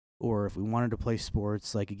 or if we wanted to play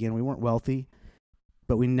sports. Like, again, we weren't wealthy,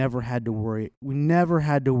 but we never had to worry. We never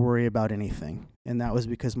had to worry about anything, and that was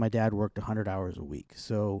because my dad worked 100 hours a week.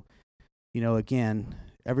 So, again,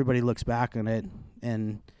 everybody looks back on it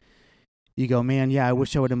and you go, man, yeah, I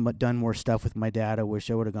wish I would have done more stuff with my dad. I wish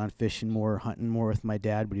I would have gone fishing more, hunting more with my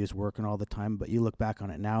dad, but he was working all the time. But you look back on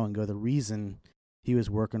it now and go, the reason he was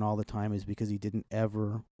working all the time is because he didn't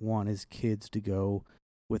ever want his kids to go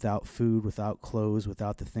without food, without clothes,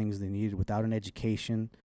 without the things they needed, without an education.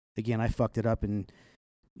 Again, I fucked it up, and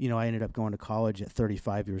I ended up going to college at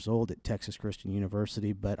 35 years old at Texas Christian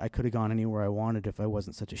University, but I could have gone anywhere I wanted if I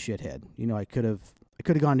wasn't such a shithead. I could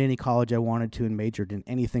have gone to any college I wanted to and majored in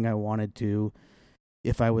anything I wanted to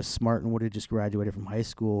if I was smart and would have just graduated from high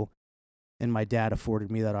school. And my dad afforded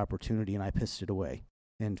me that opportunity, and I pissed it away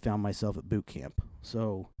and found myself at boot camp.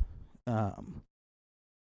 So,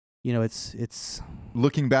 it's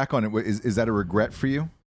looking back on it. Is that a regret for you?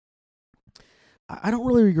 I don't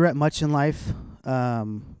really regret much in life.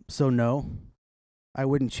 So no, I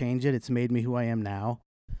wouldn't change it. It's made me who I am now.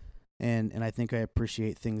 And I think I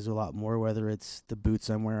appreciate things a lot more, whether it's the boots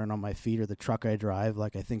I'm wearing on my feet or the truck I drive.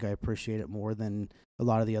 Like, I think I appreciate it more than a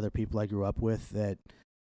lot of the other people I grew up with that,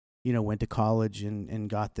 went to college and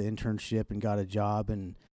got the internship and got a job.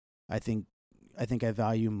 And I think I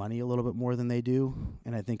value money a little bit more than they do.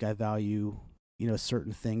 And I think I value,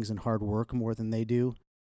 certain things and hard work more than they do.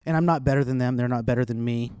 And I'm not better than them. They're not better than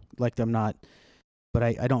me. Like, I'm not, but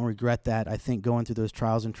I don't regret that. I think going through those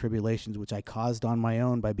trials and tribulations, which I caused on my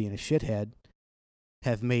own by being a shithead,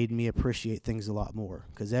 have made me appreciate things a lot more.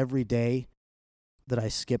 Because every day that I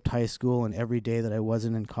skipped high school and every day that I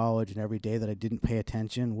wasn't in college and every day that I didn't pay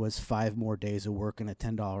attention was 5 more days of work and a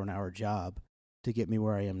 $10 an hour job to get me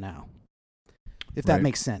where I am now. If that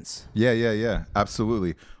makes sense. Yeah.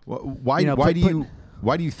 Absolutely. Why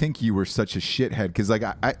do you think you were such a shithead? Because like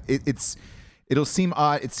it'll seem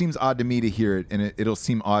odd. It seems odd to me to hear it, and it'll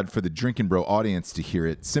seem odd for the Drinkin' Bro audience to hear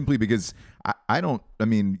it. Simply because I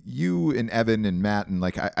mean, you and Evan and Matt and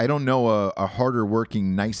like I don't know a harder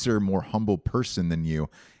working, nicer, more humble person than you.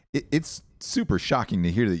 It's super shocking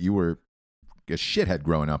to hear that you were a shithead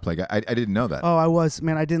growing up. Like I didn't know that. Oh, I was,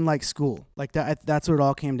 man. I didn't like school. Like that's what it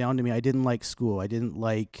all came down to me. I didn't like school. I didn't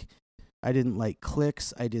like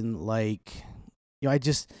cliques. I didn't like, I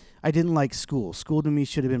didn't like school. School to me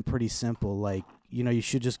should have been pretty simple. Like, you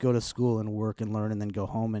should just go to school and work and learn and then go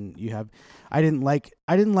home and I didn't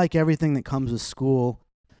like everything that comes with school.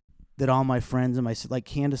 That all my friends and like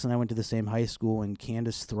Candace and I went to the same high school, and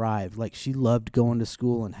Candace thrived. Like, she loved going to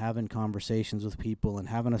school and having conversations with people and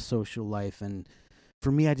having a social life. And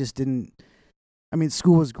for me, I just didn't. I mean,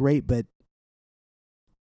 school was great, but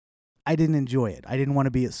I didn't enjoy it. I didn't want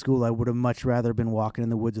to be at school. I would have much rather been walking in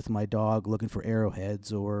the woods with my dog, looking for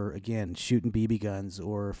arrowheads, or again shooting BB guns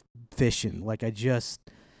or fishing. Like,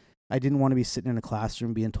 I didn't want to be sitting in a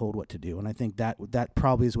classroom being told what to do. And I think that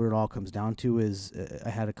probably is what it all comes down to is I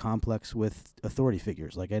had a complex with authority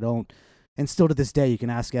figures. Like, I don't, and still to this day, you can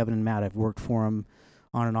ask Evan and Matt. I've worked for them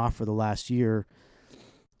on and off for the last year.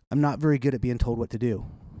 I'm not very good at being told what to do.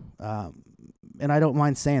 And I don't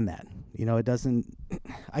mind saying that. It doesn't,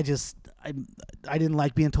 I didn't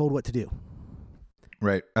like being told what to do.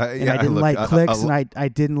 Right. And I didn't like cliques, and I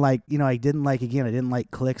didn't like, I didn't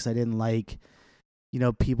like cliques. I didn't like,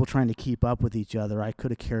 people trying to keep up with each other. I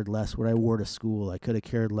could have cared less what I wore to school. I could have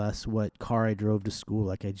cared less what car I drove to school.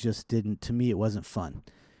 Like, I just didn't. To me, it wasn't fun.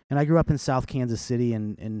 And I grew up in South Kansas City,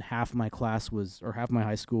 and half my high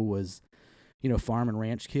school was, farm and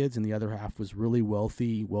ranch kids, and the other half was really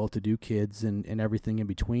wealthy, well-to-do kids, and everything in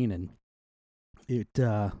between. And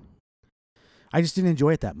I just didn't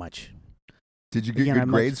enjoy it that much. Did you get good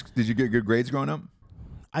grades? Did you get good grades growing up?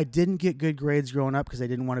 I didn't get good grades growing up because I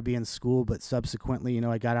didn't want to be in school, but subsequently,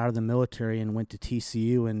 I got out of the military and went to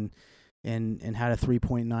TCU and had a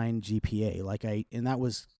 3.9 GPA. And that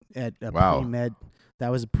was at a pre-med.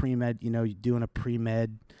 That was a pre-med, doing a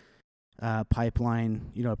pre-med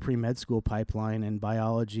pipeline, a pre-med school pipeline in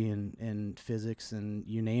biology and physics and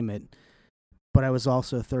you name it. But I was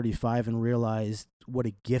also 35 and realized what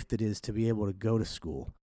a gift it is to be able to go to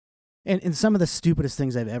school. And some of the stupidest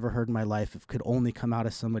things I've ever heard in my life could only come out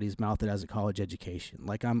of somebody's mouth that has a college education.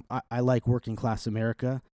 Like, I like working class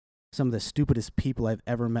America. Some of the stupidest people I've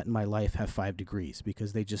ever met in my life have 5 degrees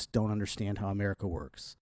because they just don't understand how America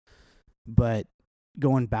works. But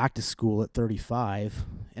going back to school at 35,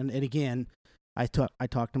 and again, I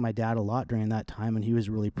talked to my dad a lot during that time, and he was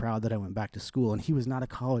really proud that I went back to school. And he was not a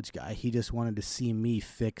college guy. He just wanted to see me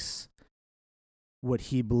fix what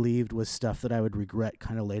he believed was stuff that I would regret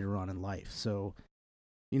kind of later on in life. So,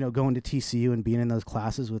 going to TCU and being in those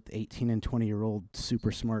classes with 18 and 20-year-old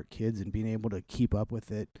super smart kids and being able to keep up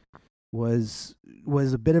with it was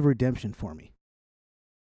a bit of redemption for me.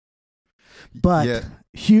 But,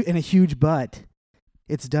 and a huge but,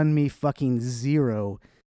 it's done me fucking zero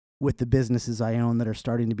with the businesses I own that are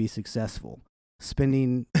starting to be successful.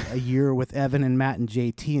 Spending a year with Evan and Matt and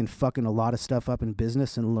JT and fucking a lot of stuff up in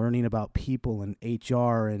business and learning about people and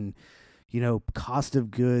HR and, cost of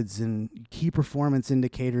goods and key performance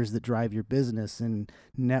indicators that drive your business and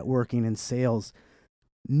networking and sales.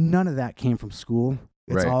 None of that came from school.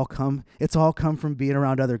 It's all come from being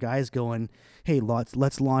around other guys going, hey,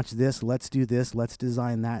 let's launch this, let's do this, let's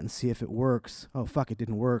design that and see if it works. Oh, fuck, it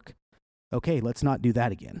didn't work. Okay, let's not do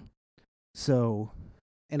that again. So,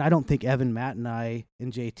 and I don't think Evan, Matt, and I,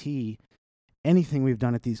 and JT, anything we've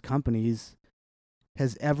done at these companies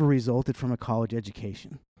has ever resulted from a college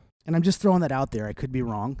education. And I'm just throwing that out there. I could be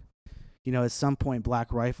wrong. At some point,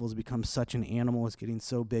 Black Rifle's become such an animal. It's getting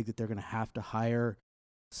so big that they're going to have to hire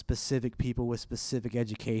specific people with specific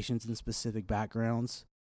educations and specific backgrounds.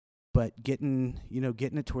 But getting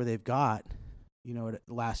it to where they've got,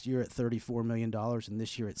 last year at $34 million and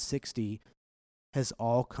this year at 60 has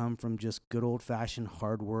all come from just good old-fashioned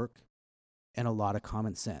hard work and a lot of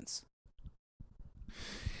common sense.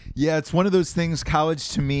 Yeah, it's one of those things. College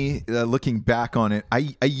to me, looking back on it,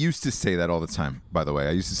 I used to say that all the time, by the way.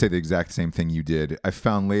 I used to say the exact same thing you did. I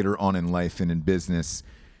found later on in life and in business,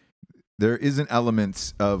 there is an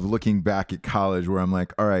element of looking back at college where I'm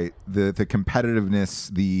like, all right, the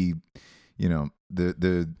competitiveness, the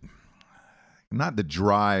not the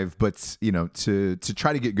drive, but to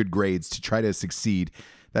try to get good grades, to try to succeed,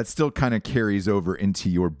 that still kind of carries over into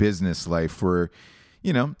your business life where,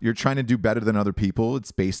 you're trying to do better than other people.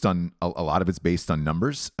 It's based on a lot of it's based on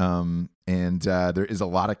numbers. And there is a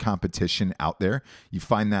lot of competition out there. You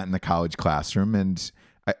find that in the college classroom. And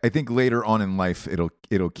I think later on in life,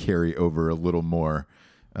 it'll carry over a little more.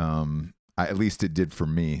 At least it did for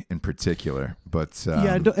me in particular. But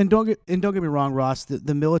yeah, and don't get me wrong, Ross.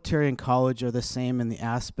 The military and college are the same in the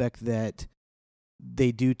aspect that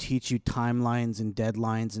they do teach you timelines and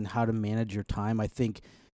deadlines and how to manage your time. I think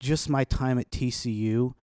just my time at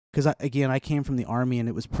TCU, because I came from the Army and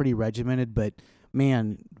it was pretty regimented. But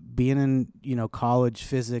man, being in college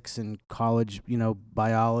physics and college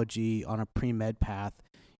biology on a pre-med path,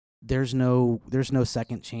 there's no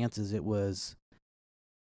second chances. It was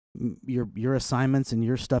your assignments and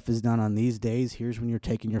your stuff is done on these days. Here's when you're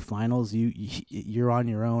taking your finals. You're on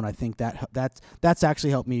your own. I think that's actually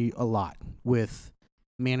helped me a lot with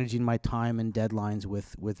managing my time and deadlines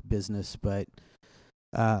with business. But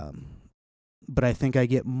I think I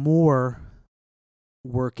get more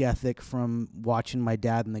work ethic from watching my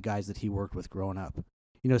dad and the guys that he worked with growing up.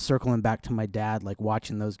 Circling back to my dad, like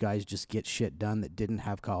watching those guys just get shit done that didn't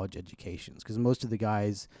have college educations, because most of the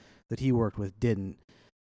guys that he worked with didn't.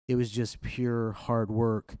 It was just pure hard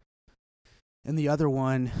work. And the other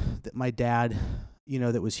one that my dad,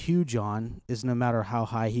 that was huge on is no matter how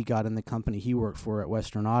high he got in the company he worked for at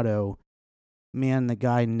Western Auto, man, the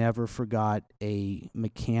guy never forgot a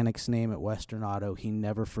mechanic's name at Western Auto. He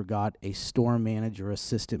never forgot a store manager,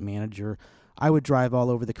 assistant manager. I would drive all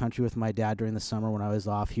over the country with my dad during the summer when I was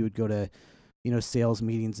off. He would go to, sales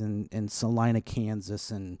meetings in Salina,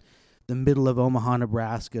 Kansas, and the middle of Omaha,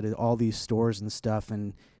 Nebraska, to all these stores and stuff.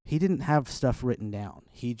 And he didn't have stuff written down.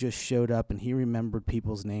 He just showed up and he remembered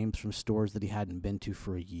people's names from stores that he hadn't been to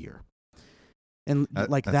for a year. And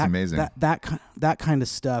that's amazing. That kind of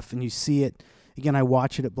stuff. And you see it again. I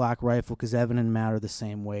watch it at Black Rifle because Evan and Matt are the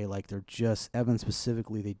same way. Like they're just, Evan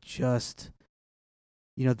specifically, they just,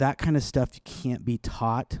 that kind of stuff you can't be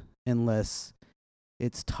taught unless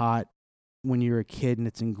it's taught when you're a kid and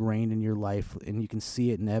it's ingrained in your life. And you can see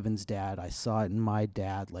it in Evan's dad. I saw it in my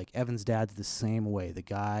dad. Like Evan's dad's the same way. The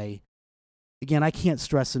guy, again, I can't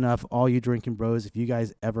stress enough, all you drinking bros, if you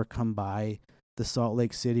guys ever come by the Salt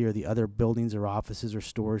Lake City or the other buildings or offices or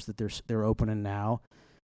stores that they're opening now,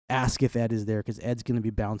 ask if Ed is there, because Ed's going to be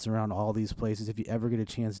bouncing around all these places. If you ever get a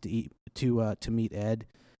chance to meet Ed,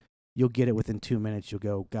 you'll get it within 2 minutes. You'll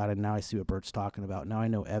go, God, and now I see what Bert's talking about. Now I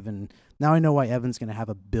know Evan. Now I know why Evan's going to have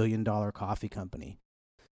 $1 billion coffee company.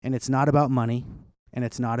 And it's not about money, and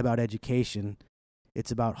it's not about education. It's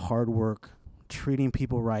about hard work, treating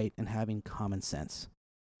people right, and having common sense.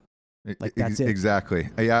 Like that's it. Exactly.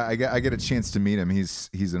 Yeah, I get a chance to meet him. He's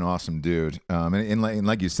an awesome dude. And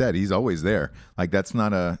like you said, he's always there. Like that's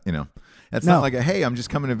not not like hey, I'm just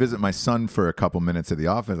coming to visit my son for a couple minutes at the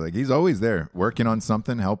office. Like he's always there, working on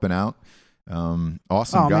something, helping out. Awesome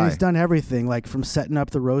guy. Man, he's done everything, like from setting up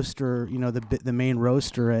the roaster, the main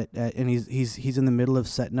roaster and he's in the middle of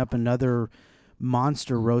setting up another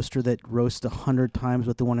monster roaster that roasts 100 times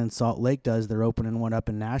what the one in Salt Lake does. They're opening one up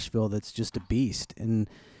in Nashville that's just a beast, and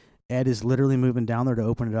Ed is literally moving down there to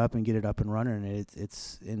open it up and get it up and running.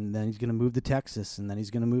 And then he's going to move to Texas, and then he's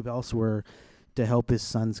going to move elsewhere to help his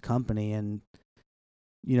son's company. And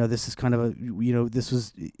this is kind of this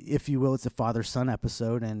was, if you will, it's a father-son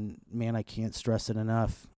episode. And man, I can't stress it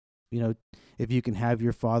enough. If you can have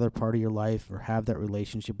your father part of your life, or have that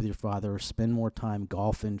relationship with your father, or spend more time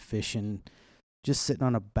golfing, fishing, just sitting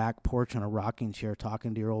on a back porch on a rocking chair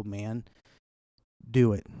talking to your old man,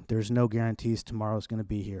 do it. There's no guarantees tomorrow's going to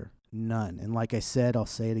be here. None. And like I said, I'll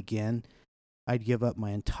say it again, I'd give up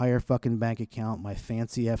my entire fucking bank account, my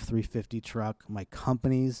fancy F-350 truck, my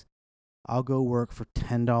companies. I'll go work for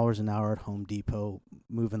 $10 an hour at Home Depot,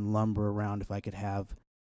 moving lumber around, if I could have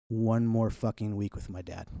one more fucking week with my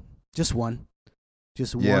dad. Just one.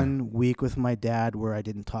 Just 1 week with my dad where I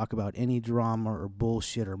didn't talk about any drama or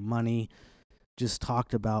bullshit or money. Just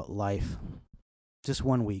talked about life. Just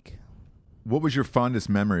 1 week. What was your fondest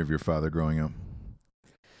memory of your father growing up?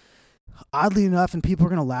 Oddly enough, and people are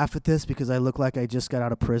going to laugh at this because I look like I just got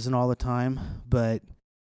out of prison all the time, but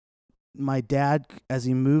my dad, as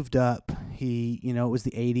he moved up, it was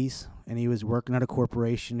the 80s, and he was working at a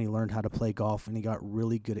corporation. He learned how to play golf, and he got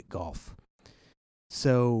really good at golf.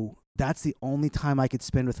 So that's the only time I could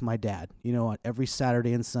spend with my dad. You know, on every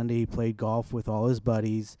Saturday and Sunday, he played golf with all his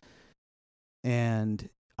buddies, and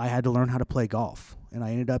I had to learn how to play golf. And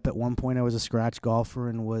I ended up at one point, I was a scratch golfer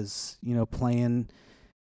and was, playing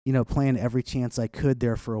every chance I could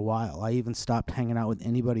there for a while. I even stopped hanging out with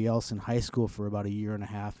anybody else in high school for about a year and a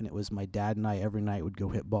half, and it was my dad and I every night would go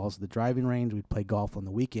hit balls at the driving range. We'd play golf on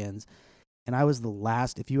the weekends. And I was the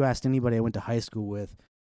last, if you asked anybody I went to high school with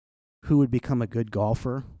who would become a good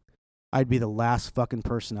golfer, I'd be the last fucking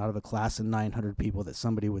person out of a class of 900 people that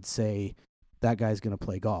somebody would say, that guy's going to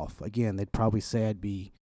play golf. Again, they'd probably say I'd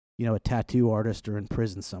be, a tattoo artist or in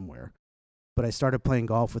prison somewhere. But I started playing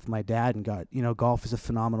golf with my dad and got, golf is a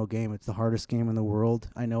phenomenal game. It's the hardest game in the world.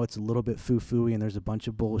 I know it's a little bit foo-fooey and there's a bunch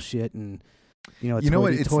of bullshit and, it's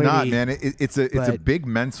what? It's not, man. It's a big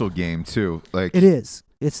mental game too. Like it is.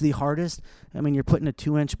 It's the hardest. I mean, you're putting a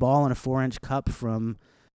 2-inch ball in a 4-inch cup from,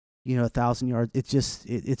 1,000 yards. It's just,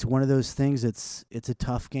 it's one of those things. It's a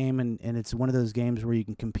tough game, and it's one of those games where you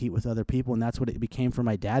can compete with other people, and that's what it became for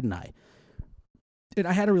my dad and I. And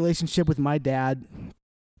I had a relationship with my dad.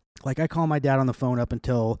 Like, I call my dad on the phone up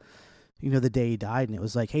until, the day he died, and it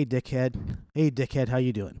was like, hey, dickhead, how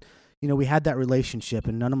you doing? We had that relationship,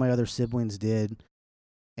 and none of my other siblings did.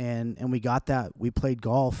 And we got that. We played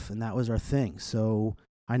golf, and that was our thing. So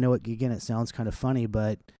I know, it sounds kind of funny,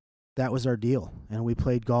 but that was our deal. And we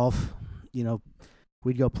played golf.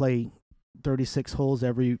 We'd go play 36 holes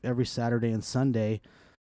every Saturday and Sunday.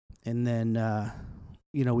 And then,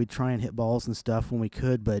 we'd try and hit balls and stuff when we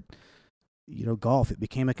could. But, golf, it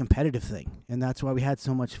became a competitive thing. And that's why we had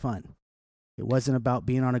so much fun. It wasn't about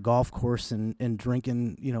being on a golf course and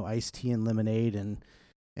drinking, iced tea and lemonade and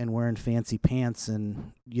wearing fancy pants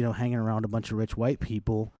and, hanging around a bunch of rich white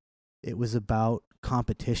people. It was about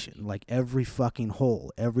competition. Like every fucking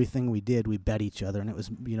hole, everything we did, we bet each other. And it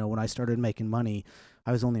was, when I started making money,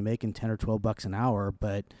 I was only making 10 or 12 bucks an hour,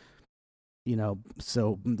 but,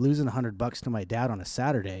 so losing $100 to my dad on a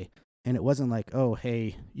Saturday, and it wasn't like, oh,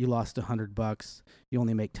 hey, you lost $100, you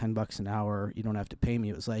only make $10 an hour, you don't have to pay me.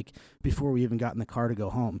 It was like, before we even got in the car to go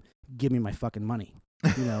home, give me my fucking money,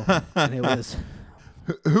 and it was.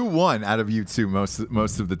 Who won out of you two most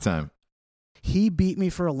of the time? He beat me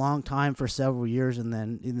for a long time, for several years, and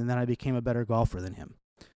then I became a better golfer than him.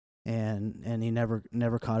 And he never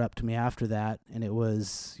caught up to me after that. And it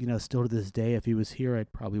was, still to this day, if he was here,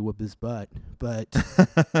 I'd probably whoop his butt. But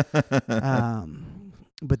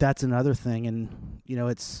but that's another thing. And,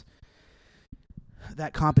 it's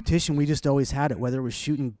that competition. We just always had it, whether it was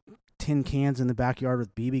shooting tin cans in the backyard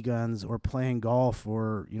with BB guns or playing golf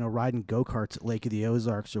or, riding go-karts at Lake of the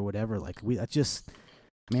Ozarks or whatever. Like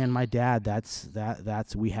man, my dad,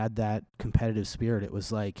 we had that competitive spirit. It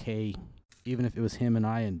was like, hey, even if it was him and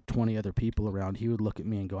I and 20 other people around, he would look at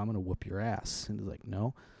me and go, I'm going to whoop your ass. And he's like,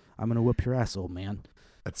 no, I'm going to whoop your ass, old man.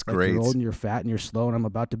 That's like, great. You're old and you're fat and you're slow and I'm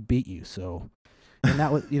about to beat you. So, and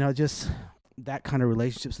that was, just that kind of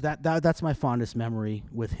relationship. So that's my fondest memory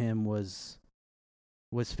with him was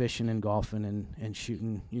fishing and golfing and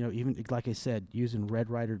shooting, even like I said, using Red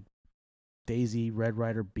Ryder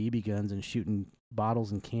BB guns and shooting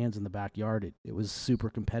bottles and cans in the backyard. It was super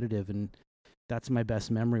competitive, and that's my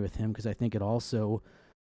best memory with him because I think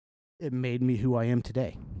it made me who I am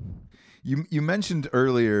today. You mentioned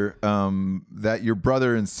earlier that your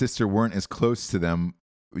brother and sister weren't as close to them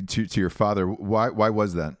to your father. Why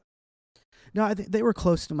was that? No, I think they were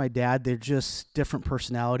close to my dad. They're just different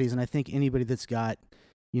personalities, and I think anybody that's got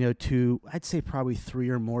I'd say probably 3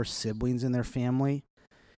 or more siblings in their family,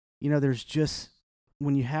 there's just,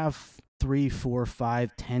 when you have 3, 4,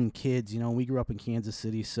 5, 10 kids, we grew up in Kansas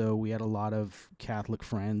City, so we had a lot of Catholic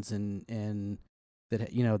friends and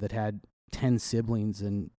that had 10 siblings.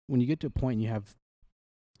 And when you get to a point and you have,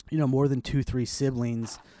 more than 2, 3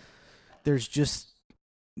 siblings, there's just,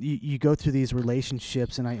 you go through these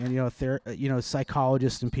relationships, and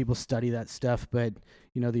psychologists and people study that stuff, but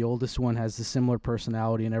the oldest one has a similar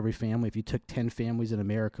personality in every family. If you took 10 families in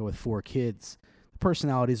America with 4 kids, the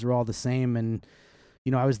personalities are all the same. And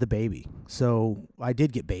I was the baby, so I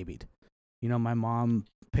did get babied. My mom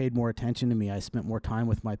paid more attention to me. I spent more time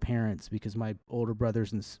with my parents because my older brother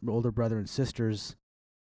and sisters,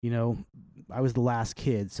 I was the last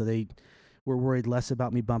kid, so they were worried less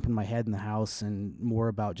about me bumping my head in the house and more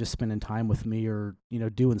about just spending time with me or,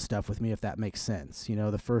 doing stuff with me, if that makes sense.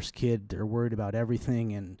 The first kid, they're worried about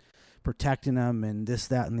everything and protecting them and this,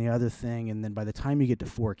 that, and the other thing. And then by the time you get to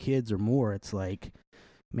 4 kids or more, it's like,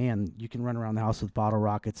 man, you can run around the house with bottle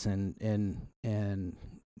rockets and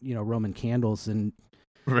Roman candles, and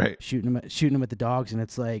Right. shooting them at the dogs, and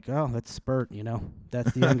it's like, oh, that's Bert,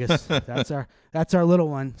 that's the youngest. that's our little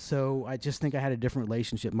one. So I just think I had a different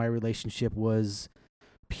relationship. My relationship was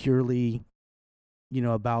purely,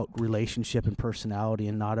 about relationship and personality,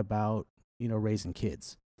 and not about, raising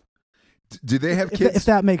kids. Do they have kids? If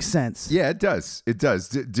that makes sense. Yeah, it does. It does.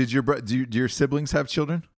 Did do your siblings have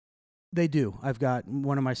children? They do. I've got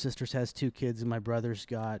one of my sisters has 2 kids, and my brother's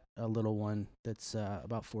got a little one that's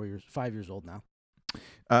about 5 years old now.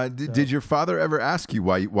 Did your father ever ask you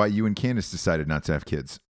why you and Candace decided not to have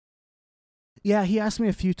kids? Yeah, he asked me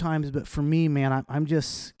a few times, but for me, man, I'm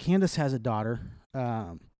just, Candace has a daughter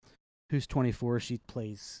who's 24. She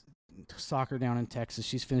plays soccer down in Texas.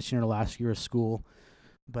 She's finishing her last year of school.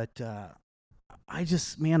 But I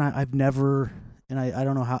just, man, I've never, and I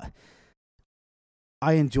don't know how,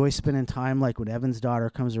 I enjoy spending time, like when Evan's daughter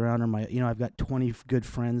comes around, or I've got 20 good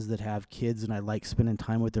friends that have kids, and I like spending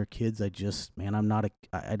time with their kids. I just, man, I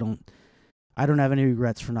don't have any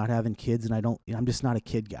regrets for not having kids, and I'm just not a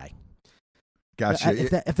kid guy. Gotcha.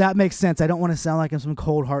 If that makes sense, I don't want to sound like I'm some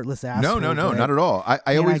cold, heartless asshole. No, not at all.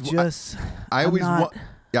 I always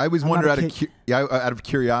wonder out of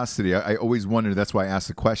curiosity. I always wonder. That's why I asked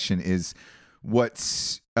the question: is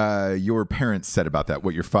what your parents said about that,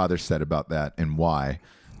 what your father said about that, and why?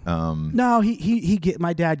 No,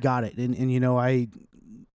 my dad got it, and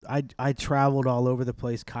I traveled all over the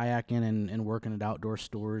place kayaking and working at outdoor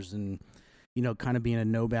stores, and kind of being a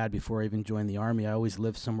nomad before I even joined the Army. I always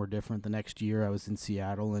lived somewhere different. The next year I was in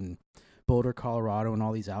Seattle and Boulder, Colorado, and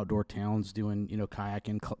all these outdoor towns doing,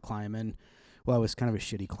 kayaking, climbing. Well, I was kind of a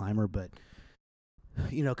shitty climber, but,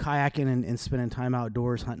 kayaking and spending time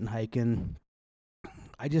outdoors, hunting, hiking.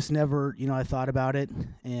 I just never, I thought about it,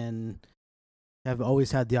 and I've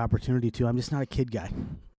always had the opportunity to. I'm just not a kid guy.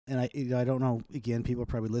 And I don't know, again, people are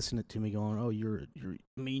probably listening to me going, oh, you're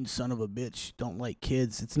a mean son of a bitch, don't like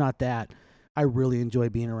kids. It's not that. I really enjoy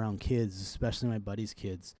being around kids, especially my buddies'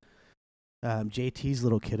 kids. JT's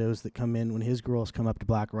little kiddos that come in when his girls come up to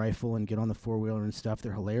Black Rifle and get on the 4-wheeler and stuff,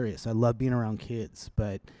 they're hilarious. I love being around kids,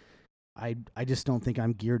 but I just don't think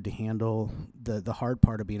I'm geared to handle the hard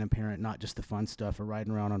part of being a parent, not just the fun stuff of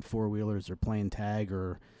riding around on 4-wheelers or playing tag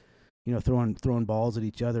or throwing balls at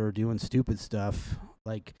each other or doing stupid stuff.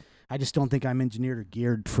 Like, I just don't think I'm engineered or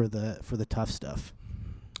geared for the tough stuff.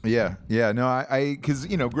 Yeah. No, because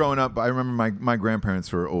growing up, I remember my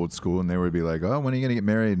grandparents were old school, and they would be like, "Oh, when are you gonna get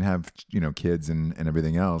married and have kids and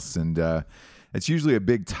everything else?" And it's usually a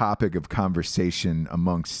big topic of conversation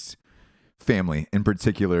amongst family, in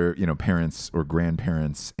particular, parents or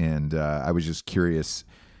grandparents. And I was just curious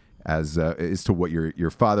as to what your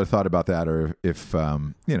father thought about that, or if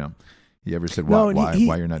he ever said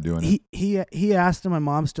why you're not doing it. He asked, and my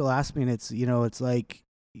mom still asks me, and it's like.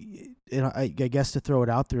 I guess to throw it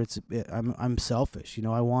out there, I'm selfish.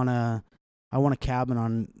 I want a cabin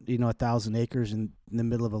on 1,000 acres in the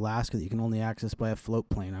middle of Alaska that you can only access by a float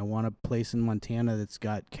plane. I want a place in Montana that's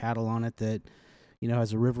got cattle on it that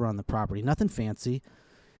has a river on the property. Nothing fancy,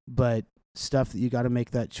 but stuff that you got to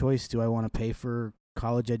make that choice. Do I want to pay for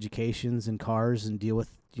college educations and cars and deal with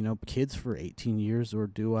kids for 18 years, or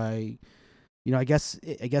do I? I guess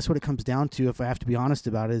what it comes down to, if I have to be honest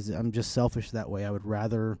about it, is I'm just selfish that way. I would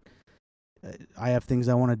rather I have things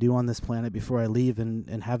I want to do on this planet before I leave,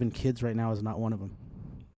 and having kids right now is not one of them.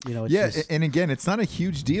 And again, it's not a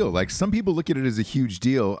huge deal. Like, some people look at it as a huge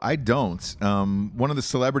deal. I don't. One of the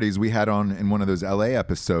celebrities we had on in one of those LA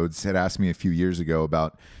episodes had asked me a few years ago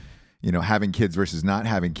about having kids versus not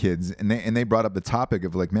having kids, and they brought up the topic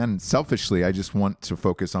of like, man, selfishly, I just want to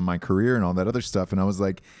focus on my career and all that other stuff, and I was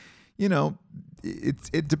like,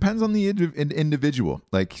 it depends on the individual.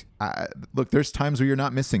 Like, look, there's times where you're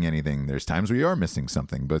not missing anything. There's times where you are missing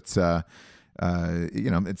something, but it's up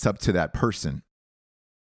to that person.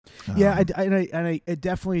 Yeah, I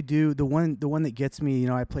definitely do. The one that gets me,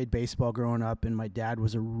 I played baseball growing up, and my dad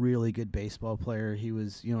was a really good baseball player. He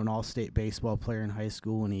was, an all-state baseball player in high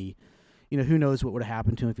school, and he, who knows what would have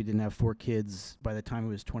happened to him if he didn't have 4 kids by the time he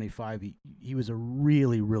was 25. He was a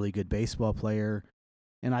really, really good baseball player.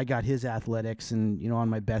 And I got his athletics, and on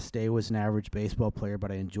my best day was an average baseball player,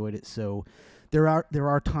 but I enjoyed it. So there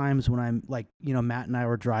are times when I'm like, Matt and I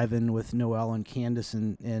were driving with Noelle and Candace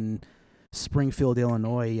in Springfield,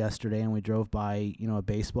 Illinois yesterday, and we drove by a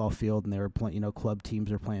baseball field, and they were playing, club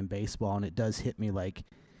teams are playing baseball, and it does hit me like,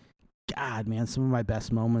 God, man, some of my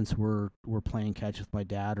best moments were playing catch with my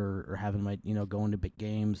dad, or having my going to big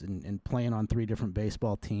games and playing on 3 different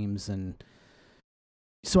baseball teams, and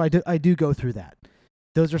so I do go through that.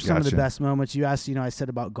 those are some of the Gotcha. best moments. You asked, I said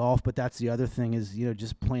about golf, but that's the other thing is,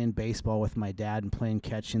 just playing baseball with my dad and playing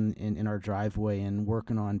catch in our driveway and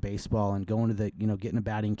working on baseball and going to the, getting a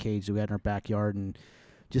batting cage that we had in our backyard and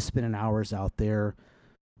just spending hours out there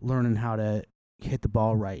learning how to hit the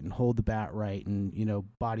ball right and hold the bat right and,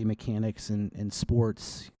 body mechanics and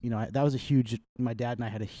sports. That was my dad and I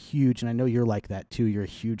had a huge, and I know you're like that too. You're a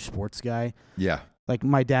huge sports guy. Yeah. Like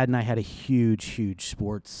my dad and I had a huge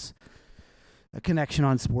sports a connection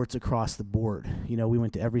on sports across the board. We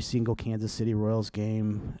went to every single Kansas City Royals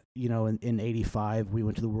game. In 85, we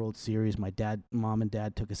went to the World Series. Mom and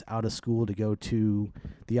dad took us out of school to go to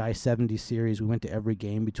the I-70 series. We went to every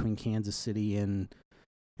game between Kansas City and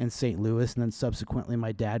St. Louis. And then subsequently,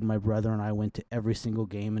 my dad and my brother and I went to every single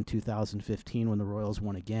game in 2015 when the Royals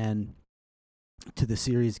won again, to the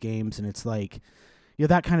series games. And it's like,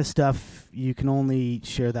 that kind of stuff, you can only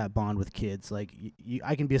share that bond with kids. Like,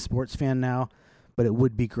 I can be a sports fan now, but it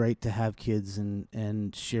would be great to have kids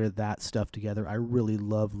and share that stuff together. I really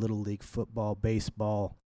love Little League football,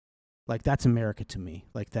 baseball. Like, that's America to me.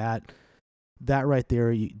 Like, that right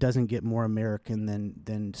there doesn't get more American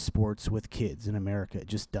than sports with kids in America. It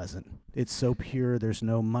just doesn't. It's so pure. There's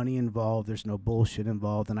no money involved. There's no bullshit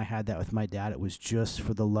involved. And I had that with my dad. It was just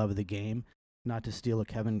for the love of the game. Not to steal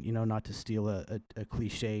not to steal a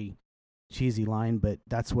cliche, cheesy line, but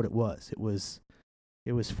that's what it was. It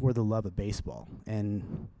was for the love of baseball.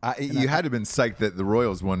 And you had to have been psyched that the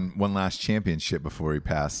Royals won one last championship before he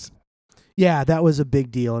passed. Yeah, that was a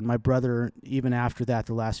big deal. And my brother, even after that,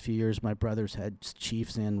 the last few years, my brothers had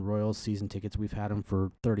Chiefs and Royals season tickets. We've had them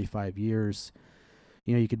for 35 years.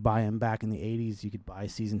 You could buy them back in the 80s. You could buy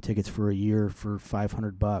season tickets for a year for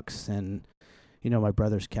 $500. And my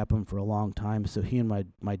brothers kept them for a long time, so he and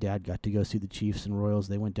my dad got to go see the Chiefs and Royals.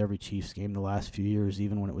 They went to every Chiefs game the last few years,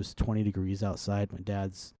 even when it was 20 degrees outside. My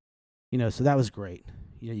dad's, so that was great.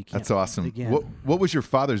 You can't. That's awesome. Again. What was your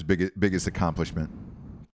father's biggest accomplishment?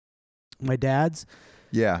 My dad's?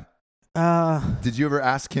 Yeah. Did you ever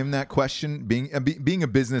ask him that question? Being a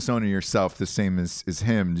business owner yourself, the same as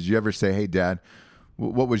him, did you ever say, "Hey, Dad,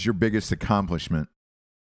 what was your biggest accomplishment?"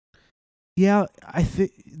 Yeah, I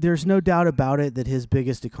think there's no doubt about it that his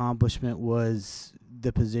biggest accomplishment was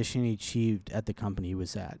the position he achieved at the company he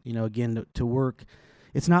was at. Again, to work,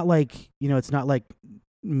 it's not like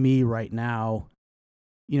me right now,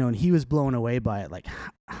 and he was blown away by it. Like,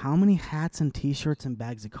 how many hats and T-shirts and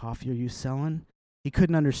bags of coffee are you selling? He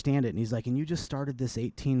couldn't understand it. And he's like, and you just started this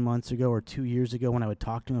 18 months ago or 2 years ago when I would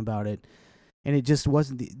talk to him about it. And it just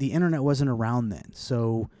wasn't, the internet wasn't around then.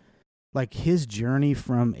 So, like, his journey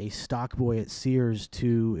from a stock boy at Sears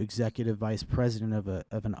to executive vice president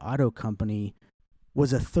of an auto company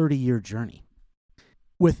was a 30-year journey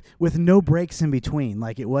with no breaks in between.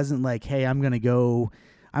 Like, it wasn't like, hey, I'm going to go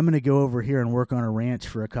over here and work on a ranch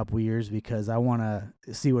for a couple years because I want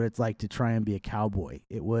to see what it's like to try and be a cowboy.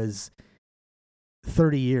 It was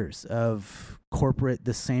 30 years of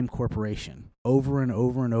the same corporation over and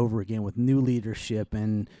over and over again with new leadership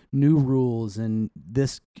and new rules and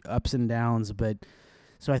this ups and downs. But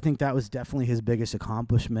so I think that was definitely his biggest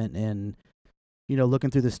accomplishment. And,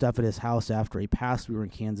 looking through the stuff at his house after he passed, we were in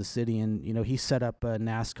Kansas City and, he set up a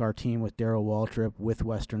NASCAR team with Darrell Waltrip with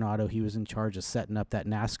Western Auto. He was in charge of setting up that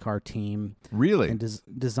NASCAR team. Really? And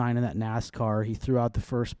designing that NASCAR. He threw out the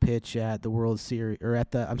first pitch at the World Series, or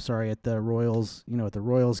at the Royals, at the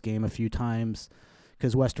Royals game a few times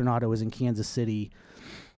because Western Auto was in Kansas City.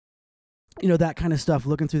 That kind of stuff,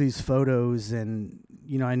 looking through these photos. And,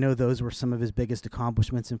 I know those were some of his biggest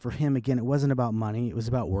accomplishments. And for him, again, it wasn't about money. It was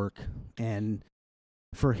about work. And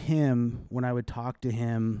for him, when I would talk to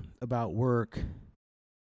him about work,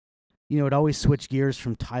 it always switched gears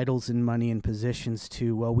from titles and money and positions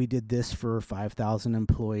to, well, we did this for 5,000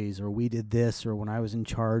 employees, or we did this, or when I was in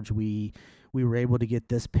charge, we were able to get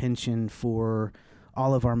this pension for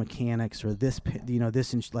all of our mechanics, or this,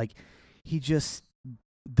 like, he just,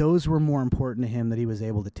 those were more important to him, that he was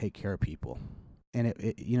able to take care of people. And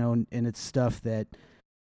and it's stuff that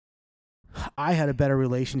I had a better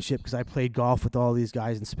relationship because I played golf with all these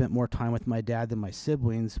guys and spent more time with my dad than my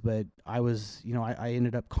siblings. But I was, I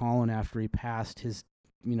ended up calling after he passed his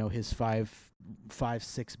five,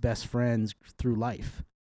 six best friends through life.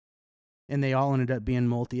 And they all ended up being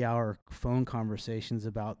multi-hour phone conversations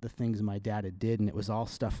about the things my dad had did. And it was all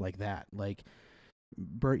stuff like that. Like,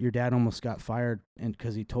 Bert, your dad almost got fired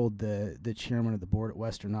because he told the chairman of the board at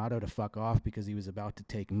Western Auto to fuck off because he was about to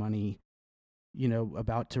take money,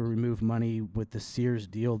 about to remove money with the Sears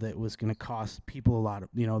deal that was going to cost people a lot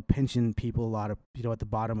of, pension people a lot of, at the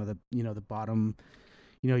bottom of the bottom,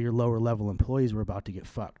 your lower level employees were about to get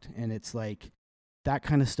fucked. And it's like, that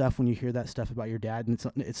kind of stuff, when you hear that stuff about your dad, and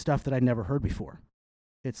it's stuff that I'd never heard before.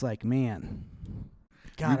 It's like, man,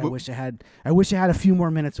 God, I wish I had a few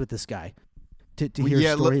more minutes with this guy to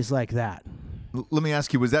hear stories like that. Let me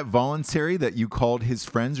ask you, was that voluntary that you called his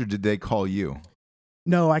friends, or did they call you?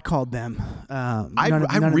 No, I called them.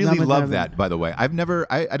 I really love that, by the way. I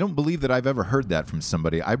don't believe that I've ever heard that from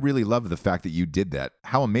somebody. I really love the fact that you did that.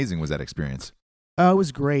 How amazing was that experience? It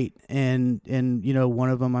was great. And one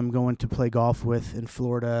of them I'm going to play golf with in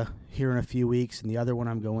Florida here in a few weeks, and the other one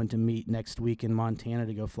I'm going to meet next week in Montana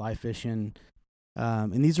to go fly fishing.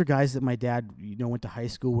 And these are guys that my dad, went to high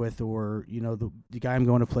school with, or, the guy I'm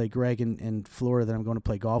going to play, Greg, in Florida that I'm going to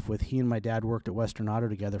play golf with, he and my dad worked at Western Auto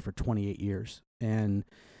together for 28 years. And,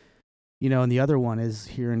 and the other one is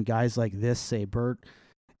hearing guys like this say, Bert,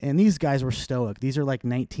 and these guys were stoic. These are like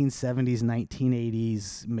 1970s,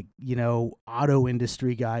 1980s, auto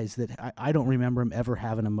industry guys that I don't remember them ever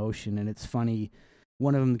having emotion. And it's funny.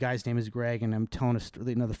 One of them, the guy's name is Greg, and I'm telling a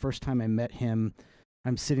story. The first time I met him,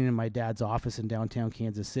 I'm sitting in my dad's office in downtown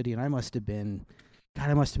Kansas City, and I must have been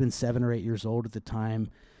 7 or 8 years old at the time.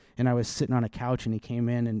 And I was sitting on a couch, and he came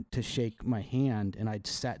in and to shake my hand, and I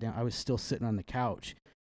sat down. I was still sitting on the couch,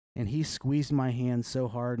 and he squeezed my hand so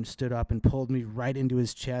hard and stood up and pulled me right into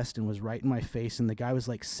his chest and was right in my face. And the guy was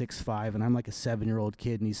like 6'5", and I'm like a 7-year-old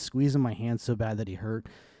kid, and he's squeezing my hand so bad that he hurt.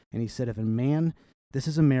 And he said, this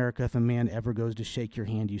is America. If a man ever goes to shake your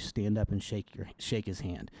hand, you stand up and shake his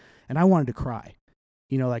hand. And I wanted to cry.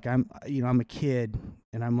 I'm a kid,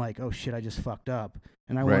 and I'm like, oh shit, I just fucked up.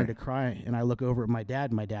 And I wanted to cry, and I look over at my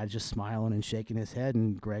dad. My dad's just smiling and shaking his head,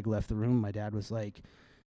 and Greg left the room. My dad was like,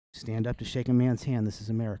 stand up to shake a man's hand. This is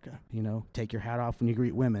America. Take your hat off when you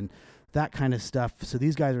greet women, that kind of stuff. So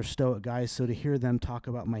these guys are stoic guys. So to hear them talk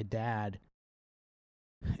about my dad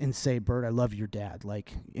and say, Bert, I love your dad.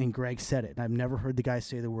 And Greg said it. And I've never heard the guy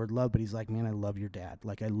say the word love, but he's like, man, I love your dad.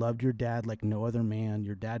 I loved your dad like no other man.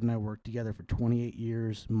 Your dad and I worked together for 28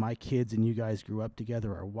 years. My kids and you guys grew up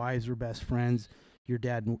together. Our wives were best friends. Your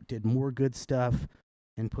dad did more good stuff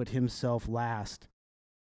and put himself last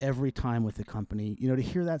every time with the company. To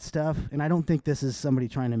hear that stuff, and I don't think this is somebody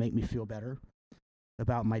trying to make me feel better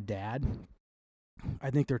about my dad.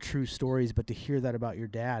 I think they're true stories, but to hear that about your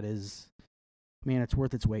dad is, man, it's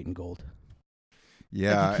worth its weight in gold.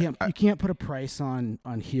 Yeah. You can't put a price on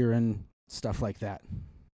hearing stuff like that.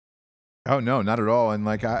 Oh, no, not at all. And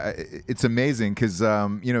it's amazing because,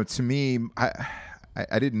 to me,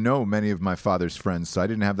 I didn't know many of my father's friends, so I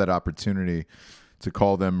didn't have that opportunity to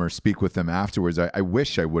call them or speak with them afterwards. I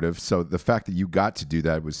wish I would have. So the fact that you got to do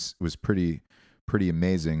that was pretty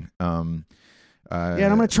amazing. And I'm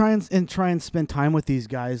going to try and spend time with these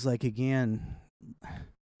guys. Again,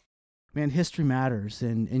 man, history matters,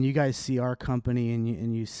 and you guys see our company,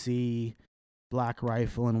 and you see Black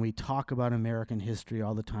Rifle, and we talk about American history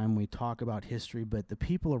all the time. We talk about history, but the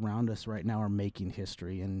people around us right now are making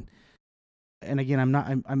history. And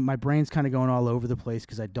again, my brain's kind of going all over the place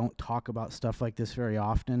because I don't talk about stuff like this very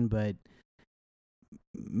often. But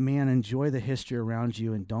man, enjoy the history around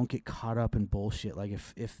you and don't get caught up in bullshit.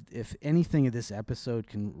 If anything of this episode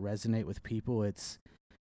can resonate with people, it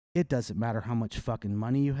doesn't matter how much fucking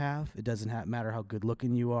money you have. It doesn't matter how good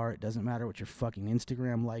looking you are. It doesn't matter what your fucking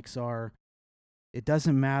Instagram likes are. It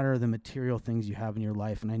doesn't matter the material things you have in your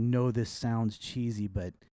life. And I know this sounds cheesy,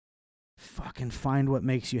 but fucking find what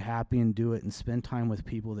makes you happy and do it, and spend time with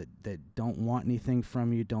people that don't want anything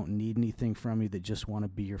from you, don't need anything from you, that just want to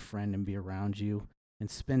be your friend and be around you,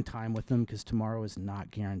 and spend time with them, because tomorrow is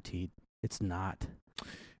not guaranteed. It's not.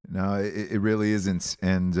 No, it really isn't.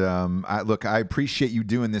 And I appreciate you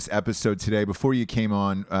doing this episode today. Before you came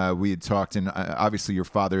on, we had talked, and obviously your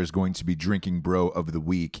father is going to be Drinking Bro of the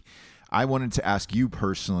Week. I wanted to ask you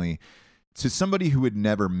personally, to somebody who had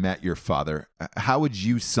never met your father, how would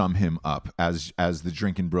you sum him up as the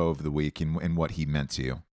Drinking Bro of the Week and what he meant to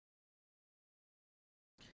you?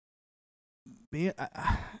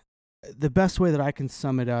 The best way that I can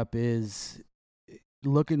sum it up is,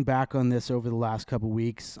 looking back on this over the last couple of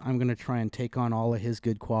weeks, I'm going to try and take on all of his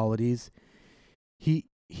good qualities.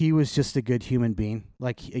 He was just a good human being.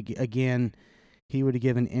 Again, he would have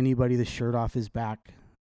given anybody the shirt off his back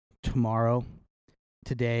tomorrow,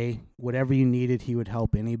 today, whatever you needed, he would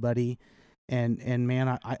help anybody. And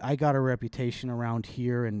man, I got a reputation around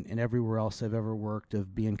here and everywhere else I've ever worked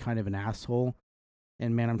of being kind of an asshole.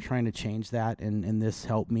 And man, I'm trying to change that, and this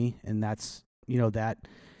helped me. And that's, that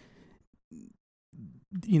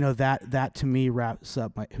to me wraps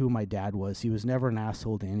up who my dad was. He was never an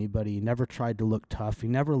asshole to anybody. He never tried to look tough. He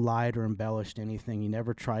never lied or embellished anything. He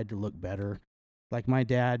never tried to look better. My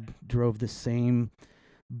dad drove the same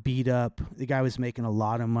beat up. The guy was making a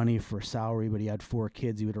lot of money for salary, but he had 4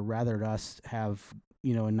 kids. He would have rathered us have,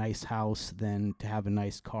 you know, a nice house than to have a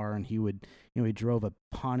nice car. And he would, you know, he drove a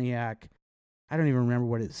Pontiac. I don't even remember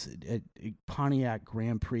what it's, a Pontiac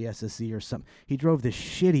Grand Prix SSE or something. He drove this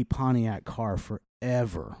shitty Pontiac car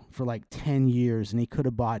forever, for like 10 years. And he could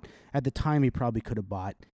have bought, at the time, he probably could have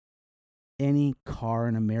bought any car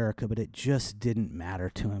in America, but it just didn't matter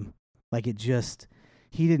to him. Like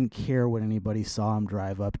he didn't care what anybody saw him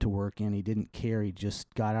drive up to work in. He didn't care. He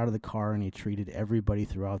just got out of the car and he treated everybody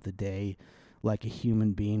throughout the day like a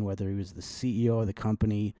human being, whether he was the CEO of the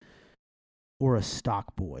company or a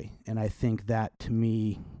stock boy. And I think that, to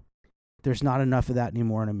me, there's not enough of that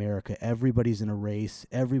anymore in America. Everybody's in a race.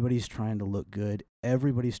 Everybody's trying to look good.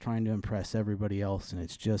 Everybody's trying to impress everybody else. And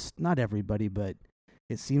it's just, not everybody, but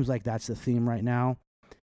it seems like that's the theme right now.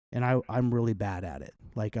 And I'm really bad at it.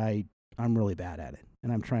 Like I'm really bad at it.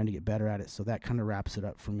 And I'm trying to get better at it. So that kind of wraps it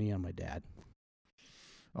up for me on my dad.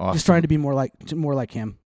 Awesome. Just trying to be more like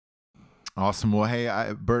him. Awesome. Well,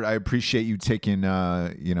 hey, Bert, I appreciate you taking,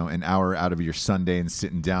 an hour out of your Sunday and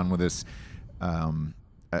sitting down with us.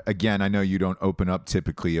 Again, I know you don't open up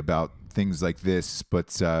typically about things like this,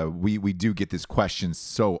 but we do get this question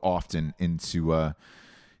so often into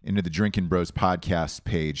the Drinking Bros podcast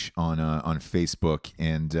page on Facebook.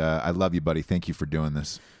 And I love you, buddy. Thank you for doing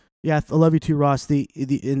this. Yeah, I love you too, Ross.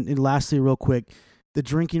 And lastly, real quick, the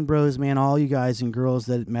Drinking Bros, man, all you guys and girls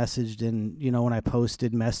that messaged and, you know, when I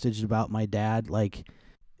messaged about my dad, like,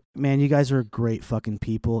 man, you guys are great fucking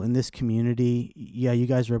people in this community. Yeah, you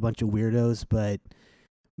guys are a bunch of weirdos, but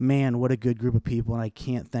man, what a good group of people. And I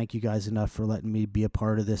can't thank you guys enough for letting me be a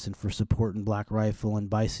part of this and for supporting Black Rifle and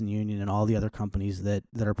Bison Union and all the other companies that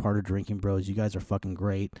are part of Drinking Bros. You guys are fucking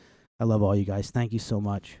great. I love all you guys. Thank you so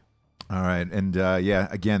much. All right. And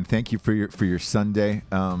again, thank you for your Sunday.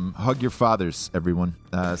 Hug your fathers, everyone.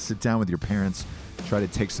 Sit down with your parents. Try to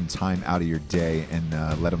take some time out of your day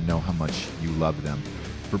and let them know how much you love them.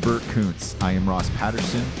 For Bert Kuntz, I am Ross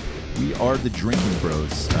Patterson. We are the Drinking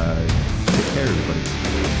Bros.